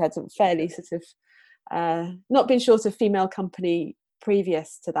 I think he'd had some fairly sort of not been short of female company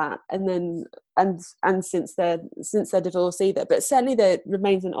previous to that, and then and since their divorce either. But certainly there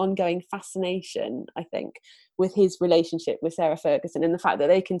remains an ongoing fascination, I think, with his relationship with Sarah Ferguson, and the fact that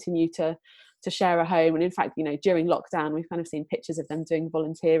they continue to share a home. And in fact, during lockdown, we've kind of seen pictures of them doing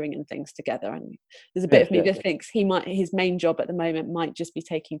volunteering and things together. And there's a bit of me that thinks his main job at the moment might just be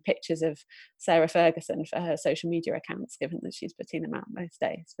taking pictures of Sarah Ferguson for her social media accounts, given that she's putting them out most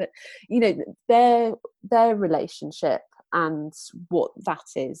days. But their relationship and what that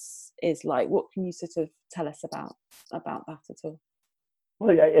is like. What can you sort of tell us about that at all?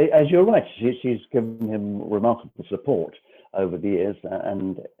 Well, as you're right, she's given him remarkable support over the years,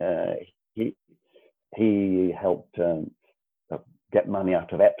 and he helped get money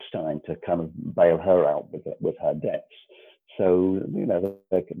out of Epstein to kind of bail her out with her debts. So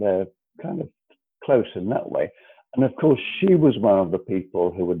they're kind of close in that way. And of course, she was one of the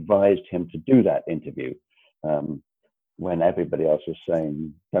people who advised him to do that interview when everybody else was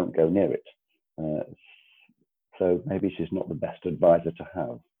saying, "Don't go near it." So maybe she's not the best advisor to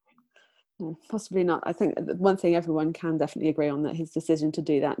have. Possibly not. I think one thing everyone can definitely agree on, that his decision to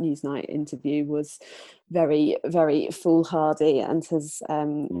do that Newsnight interview was very, very foolhardy, and has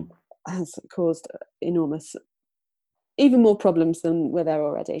caused enormous, even more problems than were there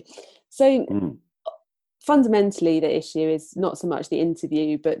already. So fundamentally, the issue is not so much the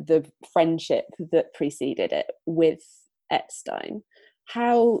interview, but the friendship that preceded it with Epstein.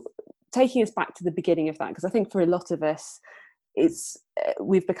 How, taking us back to the beginning of that, because I think for a lot of us,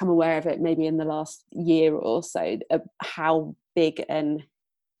 we've become aware of it maybe in the last year or so, of how big an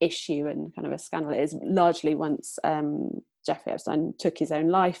issue and kind of a scandal it is. Largely once Jeffrey Epstein took his own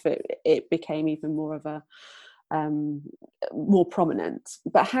life, it became even more of a more prominent.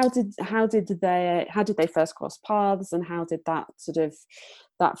 But how did they first cross paths, and how did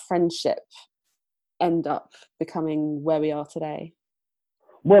that friendship end up becoming where we are today?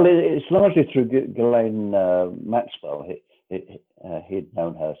 Well, it's largely through Ghislaine Maxwell. He'd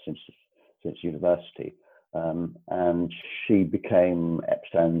known her since university, and she became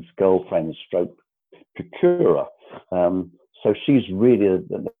Epstein's girlfriend stroke procurer. So she's really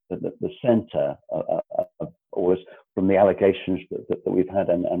the centre of all this, from the allegations that we've had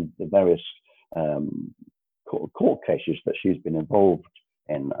and the various court cases that she's been involved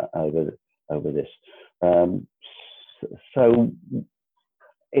in over this. So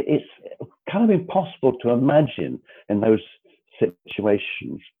it's kind of impossible to imagine in those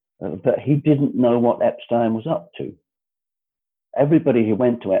situations that he didn't know what Epstein was up to. Everybody who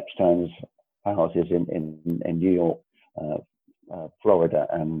went to Epstein's houses in New York, Florida,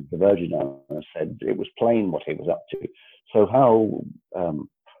 and the Virgin Islands said it was plain what he was up to. So how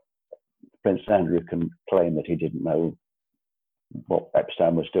Prince Andrew can claim that he didn't know what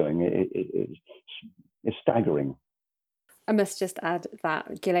Epstein was doing is staggering. I must just add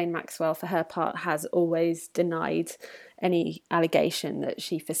that Ghislaine Maxwell, for her part, has always denied any allegation that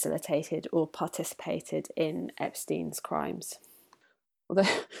she facilitated or participated in Epstein's crimes.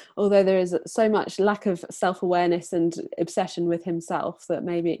 Although there is so much lack of self-awareness and obsession with himself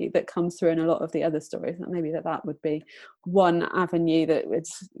that comes through in a lot of the other stories, that maybe that would be one avenue that would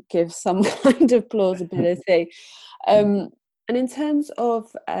give some kind of plausibility. And in terms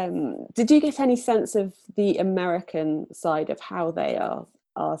of, did you get any sense of the American side of how they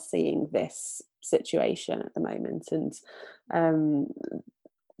are seeing this situation at the moment, and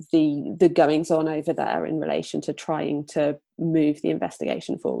the goings on over there in relation to trying to move the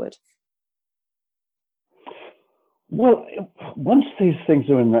investigation forward? Well, once these things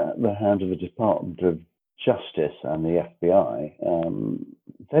are in the hands of the Department of Justice and the FBI,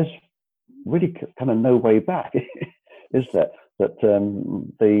 there's really kind of no way back, is there? That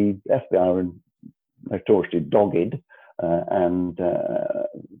the FBI are notoriously dogged, and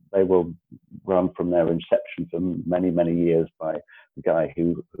they will run from their inception for many, many years by the guy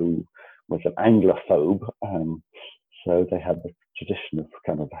who was an Anglophobe. So they have the tradition of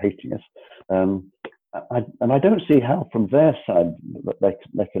kind of hating us. And I don't see how, from their side, that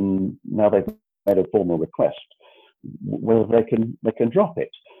they can, now they've made a formal request, whether they can drop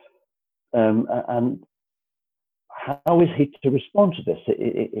it. And how is he to respond to this?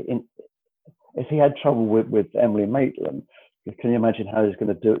 If he had trouble with Emily Maitland, can you imagine how he's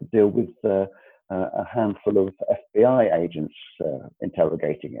going to deal with a handful of FBI agents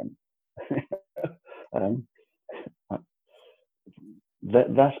interrogating him?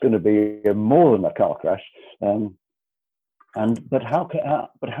 That's going to be more than a car crash. But how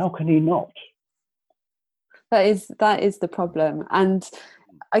can he not? That is the problem. And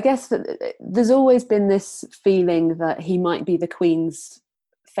I guess that there's always been this feeling that he might be the Queen's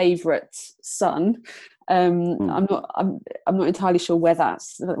favourite son, I'm not entirely sure where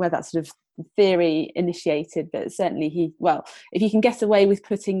that's sort of theory initiated, but certainly if you can get away with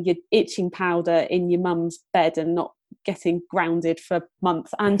putting your itching powder in your mum's bed and not getting grounded for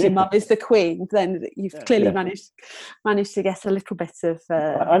months, and your mum is the queen, then you've clearly managed to get a little bit of.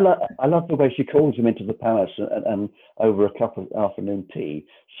 I love the way she calls him into the palace, and over a cup of afternoon tea,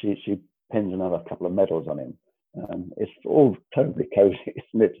 she pins another couple of medals on him. It's all totally cozy,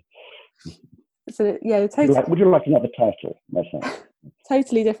 isn't it? So yeah, totally. Would you like another title?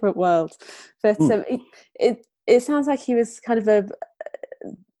 Totally different world, but it sounds like he was kind of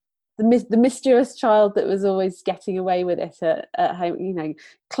the mischievous child that was always getting away with it at home. You know,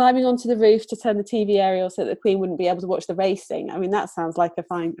 climbing onto the roof to turn the TV aerial so that the Queen wouldn't be able to watch the racing. I mean, that sounds like a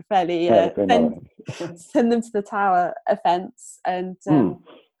fairly send them to the Tower offence, and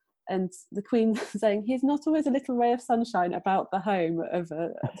the Queen saying he's not always a little ray of sunshine about the home of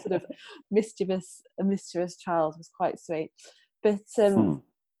a sort of mischievous child was quite sweet. But and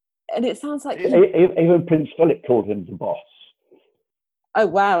it sounds like even Prince Philip called him the boss. Oh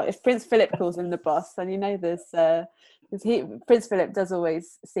wow! If Prince Philip calls him the boss, then you know there's Prince Philip does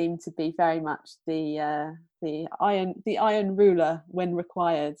always seem to be very much the iron ruler when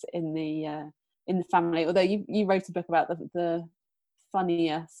required in the family. Although you wrote a book about the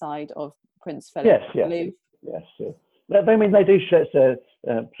funnier side of Prince Philip. Yes. I mean, they do share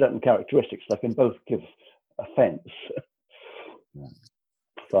certain characteristics. They can both give offence,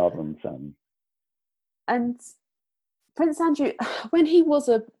 father and son. And Prince Andrew, when he was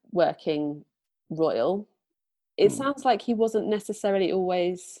a working royal, it sounds like he wasn't necessarily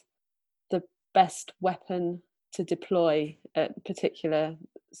always the best weapon to deploy at particular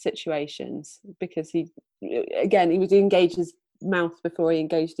situations, because he would engage his mouth before he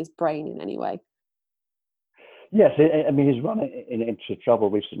engaged his brain in any way. Yes, I mean, he's run into trouble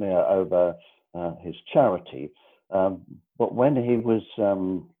recently over his charity, but when he was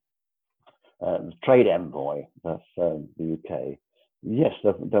the trade envoy of the UK, yes,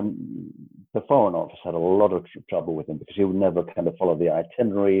 the Foreign Office had a lot of trouble with him, because he would never kind of follow the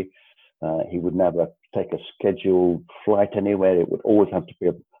itinerary. He would never take a scheduled flight anywhere. It would always have to be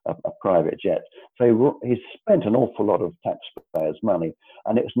a private jet. So he spent an awful lot of taxpayers' money,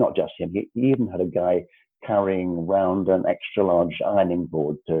 and it's not just him. He even had a guy carrying around an extra large ironing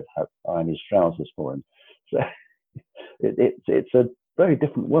board to iron his trousers for him. So it's a very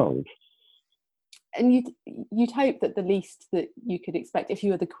different world. And you'd hope that the least that you could expect if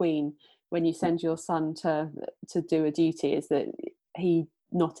you were the Queen when you send your son to do a duty is that he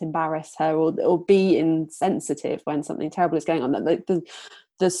not embarrass her or be insensitive when something terrible is going on.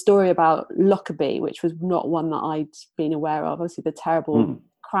 The story about Lockerbie, which was not one that I'd been aware of, obviously the terrible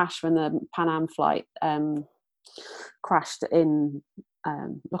crash when the Pan Am flight crashed in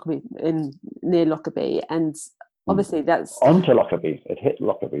Lockerbie, near Lockerbie, and obviously that's onto Lockerbie. It hit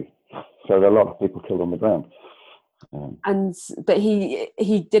Lockerbie, so there are a lot of people killed on the ground. But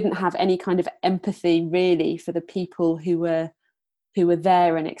he didn't have any kind of empathy really for the people who were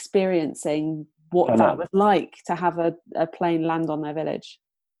there and experiencing what that was like to have a plane land on their village.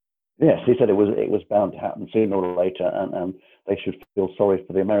 Yes, he said it was bound to happen sooner or later, and they should feel sorry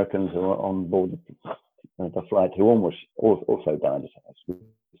for the Americans who were on board the flight who almost also died, as we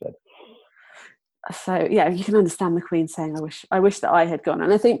said. So yeah, you can understand the Queen saying, "I wish that I had gone."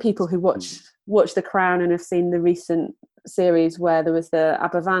 And I think people who watch The Crown and have seen the recent series where there was the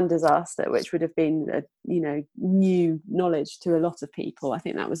Aberfan disaster, which would have been new knowledge to a lot of people. I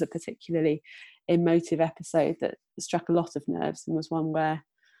think that was a particularly emotive episode that struck a lot of nerves, and was one where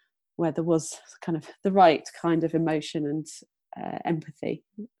there was kind of the right kind of emotion and empathy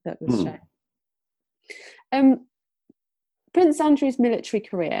that was shown. Prince Andrew's military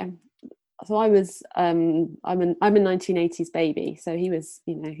career. So I'm a 1980s baby. So he was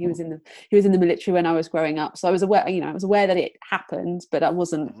in the military when I was growing up. So I was aware that it happened, but I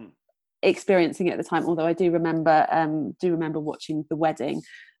wasn't experiencing it at the time. Although I do remember watching the wedding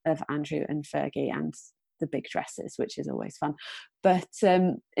of Andrew and Fergie and the big dresses, which is always fun. But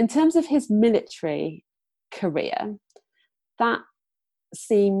in terms of his military career, that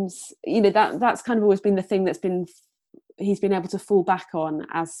seems, that's kind of always been the thing he's been able to fall back on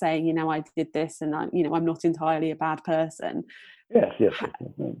as saying, I did this, and I'm not entirely a bad person. Yes.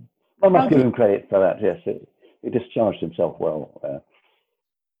 I must give him credit for that. Yes, he discharged himself well.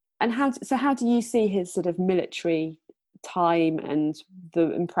 And how do you see his sort of military time and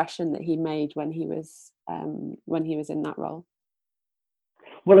the impression that he made when he was in that role?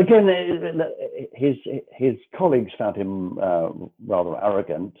 Well, again, his colleagues found him rather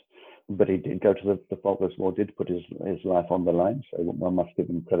arrogant, but he did go to the Falklands War, did put his life on the line, so one must give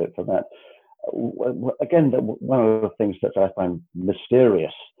him credit for that. again, one of the things that I find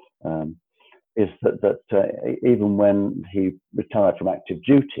mysterious is that even when he retired from active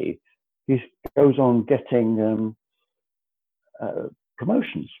duty, he goes on getting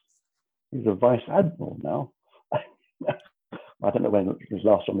promotions. He's a vice admiral now. I don't know when he was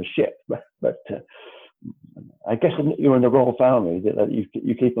last on the ship, but I guess you're in the royal family that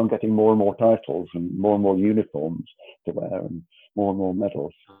you keep on getting more and more titles and more uniforms to wear and more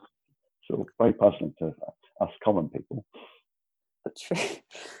medals. So very puzzling to us common people. True,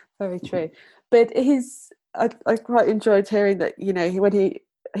 very true. But I quite enjoyed hearing that, you know, when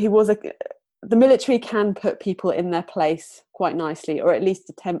he was the military can put people in their place quite nicely, or at least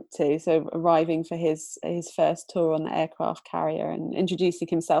attempt to. So arriving for his first tour on the aircraft carrier and introducing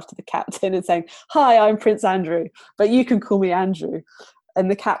himself to the captain and saying, "Hi, I'm Prince Andrew, but you can call me Andrew," and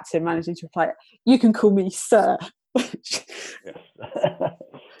the captain managing to reply, "You can call me Sir."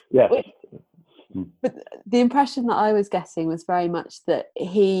 Yes. But the impression that I was getting was very much that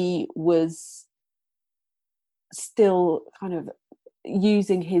he was still kind of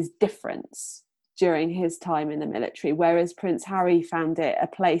using his difference during his time in the military, whereas Prince Harry found it a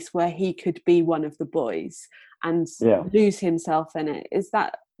place where he could be one of the boys and lose himself in it.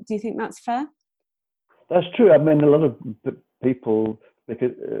 Do you think that's fair? That's true. I mean, a lot of people,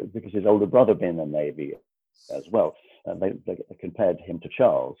 because his older brother being in the Navy as well, they compared him to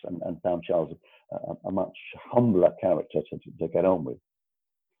Charles and found Charles a much humbler character to get on with,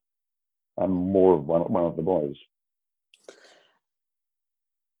 and more of one of the boys.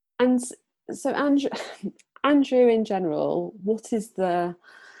 And so Andrew in general, what is the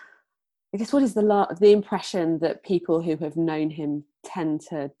impression that people who have known him tend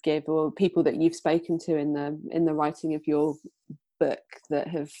to give, or people that you've spoken to in the writing of your book that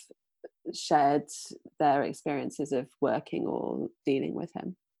have shared their experiences of working or dealing with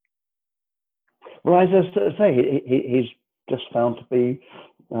him? Well, as I say, he's just found to be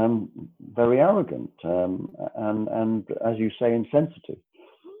very arrogant and, as you say, insensitive.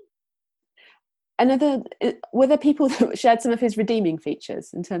 And were there people that shared some of his redeeming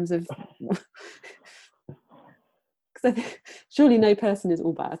features in terms of? Because surely no person is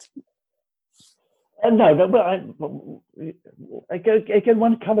all bad. No, but again,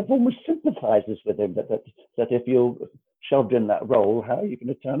 one kind of almost sympathises with him that if you're shoved in that role, how are you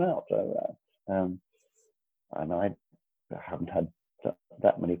going to turn out? And I haven't had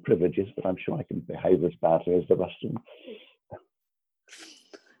that many privileges, but I'm sure I can behave as badly as the rest of them.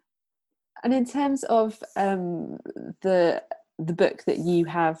 And in terms of the book that you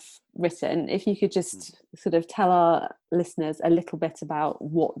have written, if you could just sort of tell our listeners a little bit about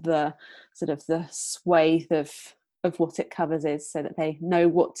what the sort of the swathe of what it covers is, so that they know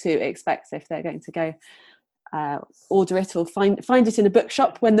what to expect if they're going to go order it or find it in a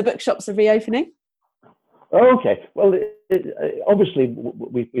bookshop when the bookshops are reopening. Okay, well, obviously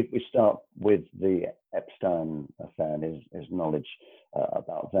we start with the Epstein affair and his knowledge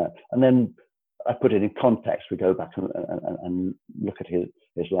about that, and then I put it in context. We go back and look at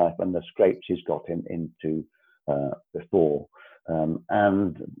his life and the scrapes he's got into before, and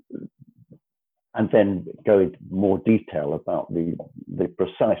then go into more detail about the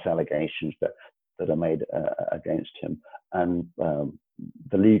precise allegations that are made against him, and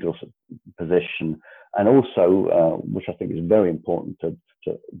the legal position, and also, which I think is very important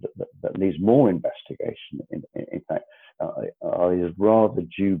that needs more investigation. In fact, are his rather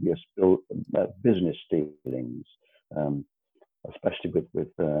dubious business dealings, especially with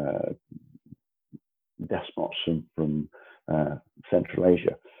despots from Central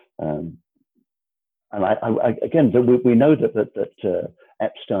Asia. And again, we know that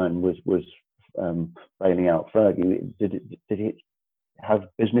Epstein was bailing out Fergie. Did he have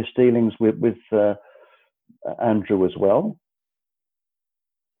business dealings with Andrew as well?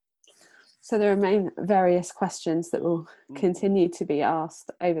 So there remain various questions that will continue to be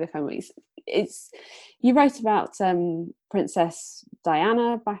asked over the coming weeks. You wrote about Princess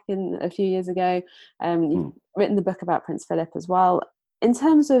Diana back in a few years ago. You've written the book about Prince Philip as well. In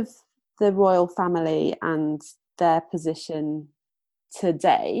terms of the royal family and their position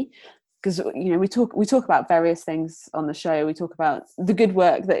today, because we talk about various things on the show. We talk about the good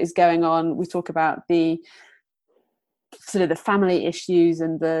work that is going on. We talk about the sort of the family issues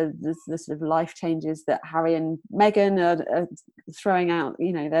and the sort of life changes that Harry and Meghan are throwing out.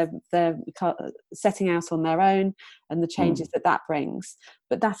 They're setting out on their own, and the changes that brings.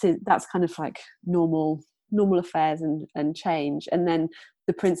 But that's kind of like normal affairs and change. And then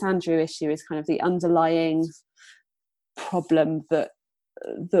the Prince Andrew issue is kind of the underlying problem that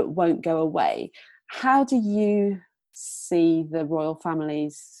won't go away. How do you see the royal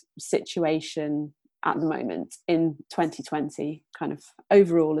family's situation at the moment in 2020, kind of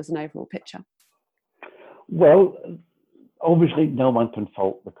overall, as an overall picture? Well, obviously no one can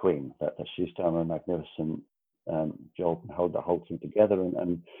fault the Queen, that she's done a magnificent job and hold the whole thing together,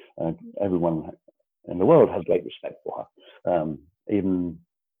 and everyone in the world has great respect for her. Even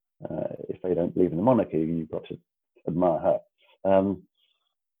if they don't believe in the monarchy, you've got to admire her.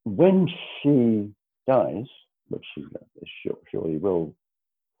 When she dies, which she surely will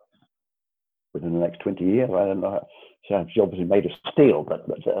within the next 20 years, I don't know. She obviously made of steel, but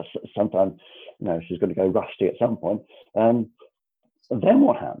sometime, she's going to go rusty at some point. And then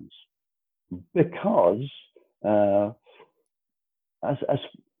what happens? Because no,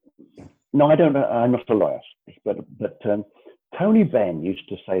 I don't know. I'm not a lawyer, but Tony Benn used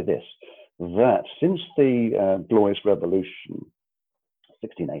to say this, that since the Glorious Revolution,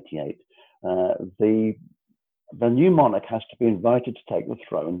 1688, the new monarch has to be invited to take the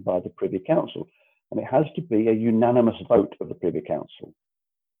throne by the Privy Council, and it has to be a unanimous vote of the Privy Council.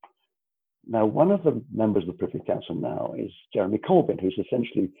 Now, one of the members of the Privy Council now is Jeremy Corbyn, who's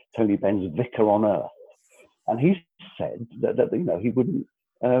essentially Tony Benn's vicar on earth, and he said that he wouldn't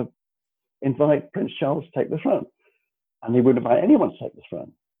invite Prince Charles to take the throne, and he wouldn't invite anyone to take the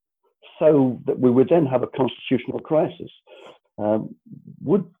throne. So that we would then have a constitutional crisis.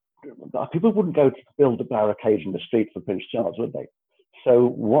 People wouldn't go to build a barricade in the street for Prince Charles, would they? So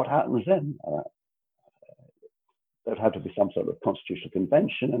what happens then? There'd have to be some sort of constitutional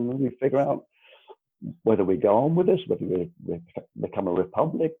convention, and we figure out whether we go on with this, whether we become a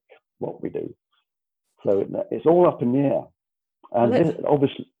republic, what we do. So it's all up in the air. And this,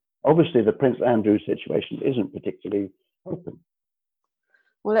 obviously, the Prince Andrew situation isn't particularly open.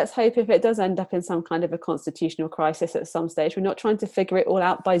 Well, let's hope if it does end up in some kind of a constitutional crisis at some stage, we're not trying to figure it all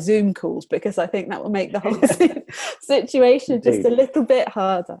out by Zoom calls, because I think that will make the whole situation just a little bit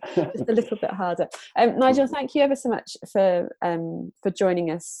harder. Nigel, thank you ever so much for joining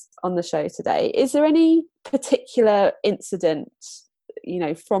us on the show today. Is there any particular incident,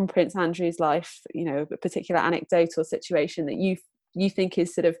 from Prince Andrew's life, a particular anecdotal situation that you think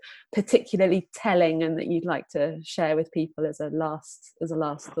is sort of particularly telling and that you'd like to share with people as a last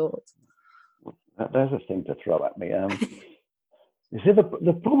thought? There's a thing to throw at me. You see,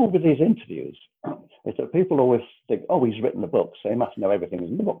 the problem with these interviews is that people always think, oh, he's written a book, so he must know everything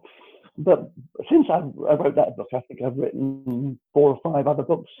in the book. But since I wrote that book, I think I've written 4 or 5 other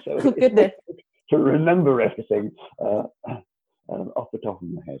books. So oh, goodness. To remember everything off the top of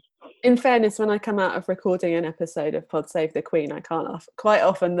my head. In fairness, when I come out of recording an episode of Pod Save the Queen, I quite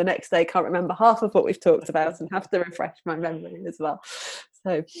often the next day can't remember half of what we've talked about and have to refresh my memory as well.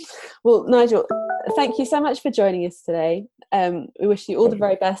 So, well, Nigel, thank you so much for joining us today. We wish you all the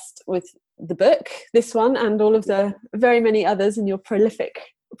very best with the book, this one, and all of the very many others in your prolific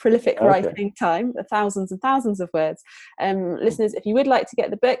writing time, thousands and thousands of words. Listeners, if you would like to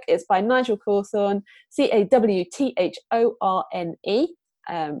get the book, it's by Nigel Cawthorne, Cawthorne,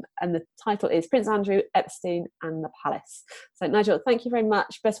 and the title is Prince Andrew, Epstein and the Palace. So Nigel, thank you very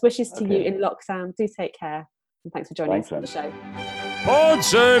much. Best wishes to you in lockdown. Do take care, and thanks for joining us on the show. God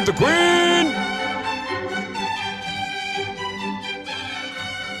save the Queen!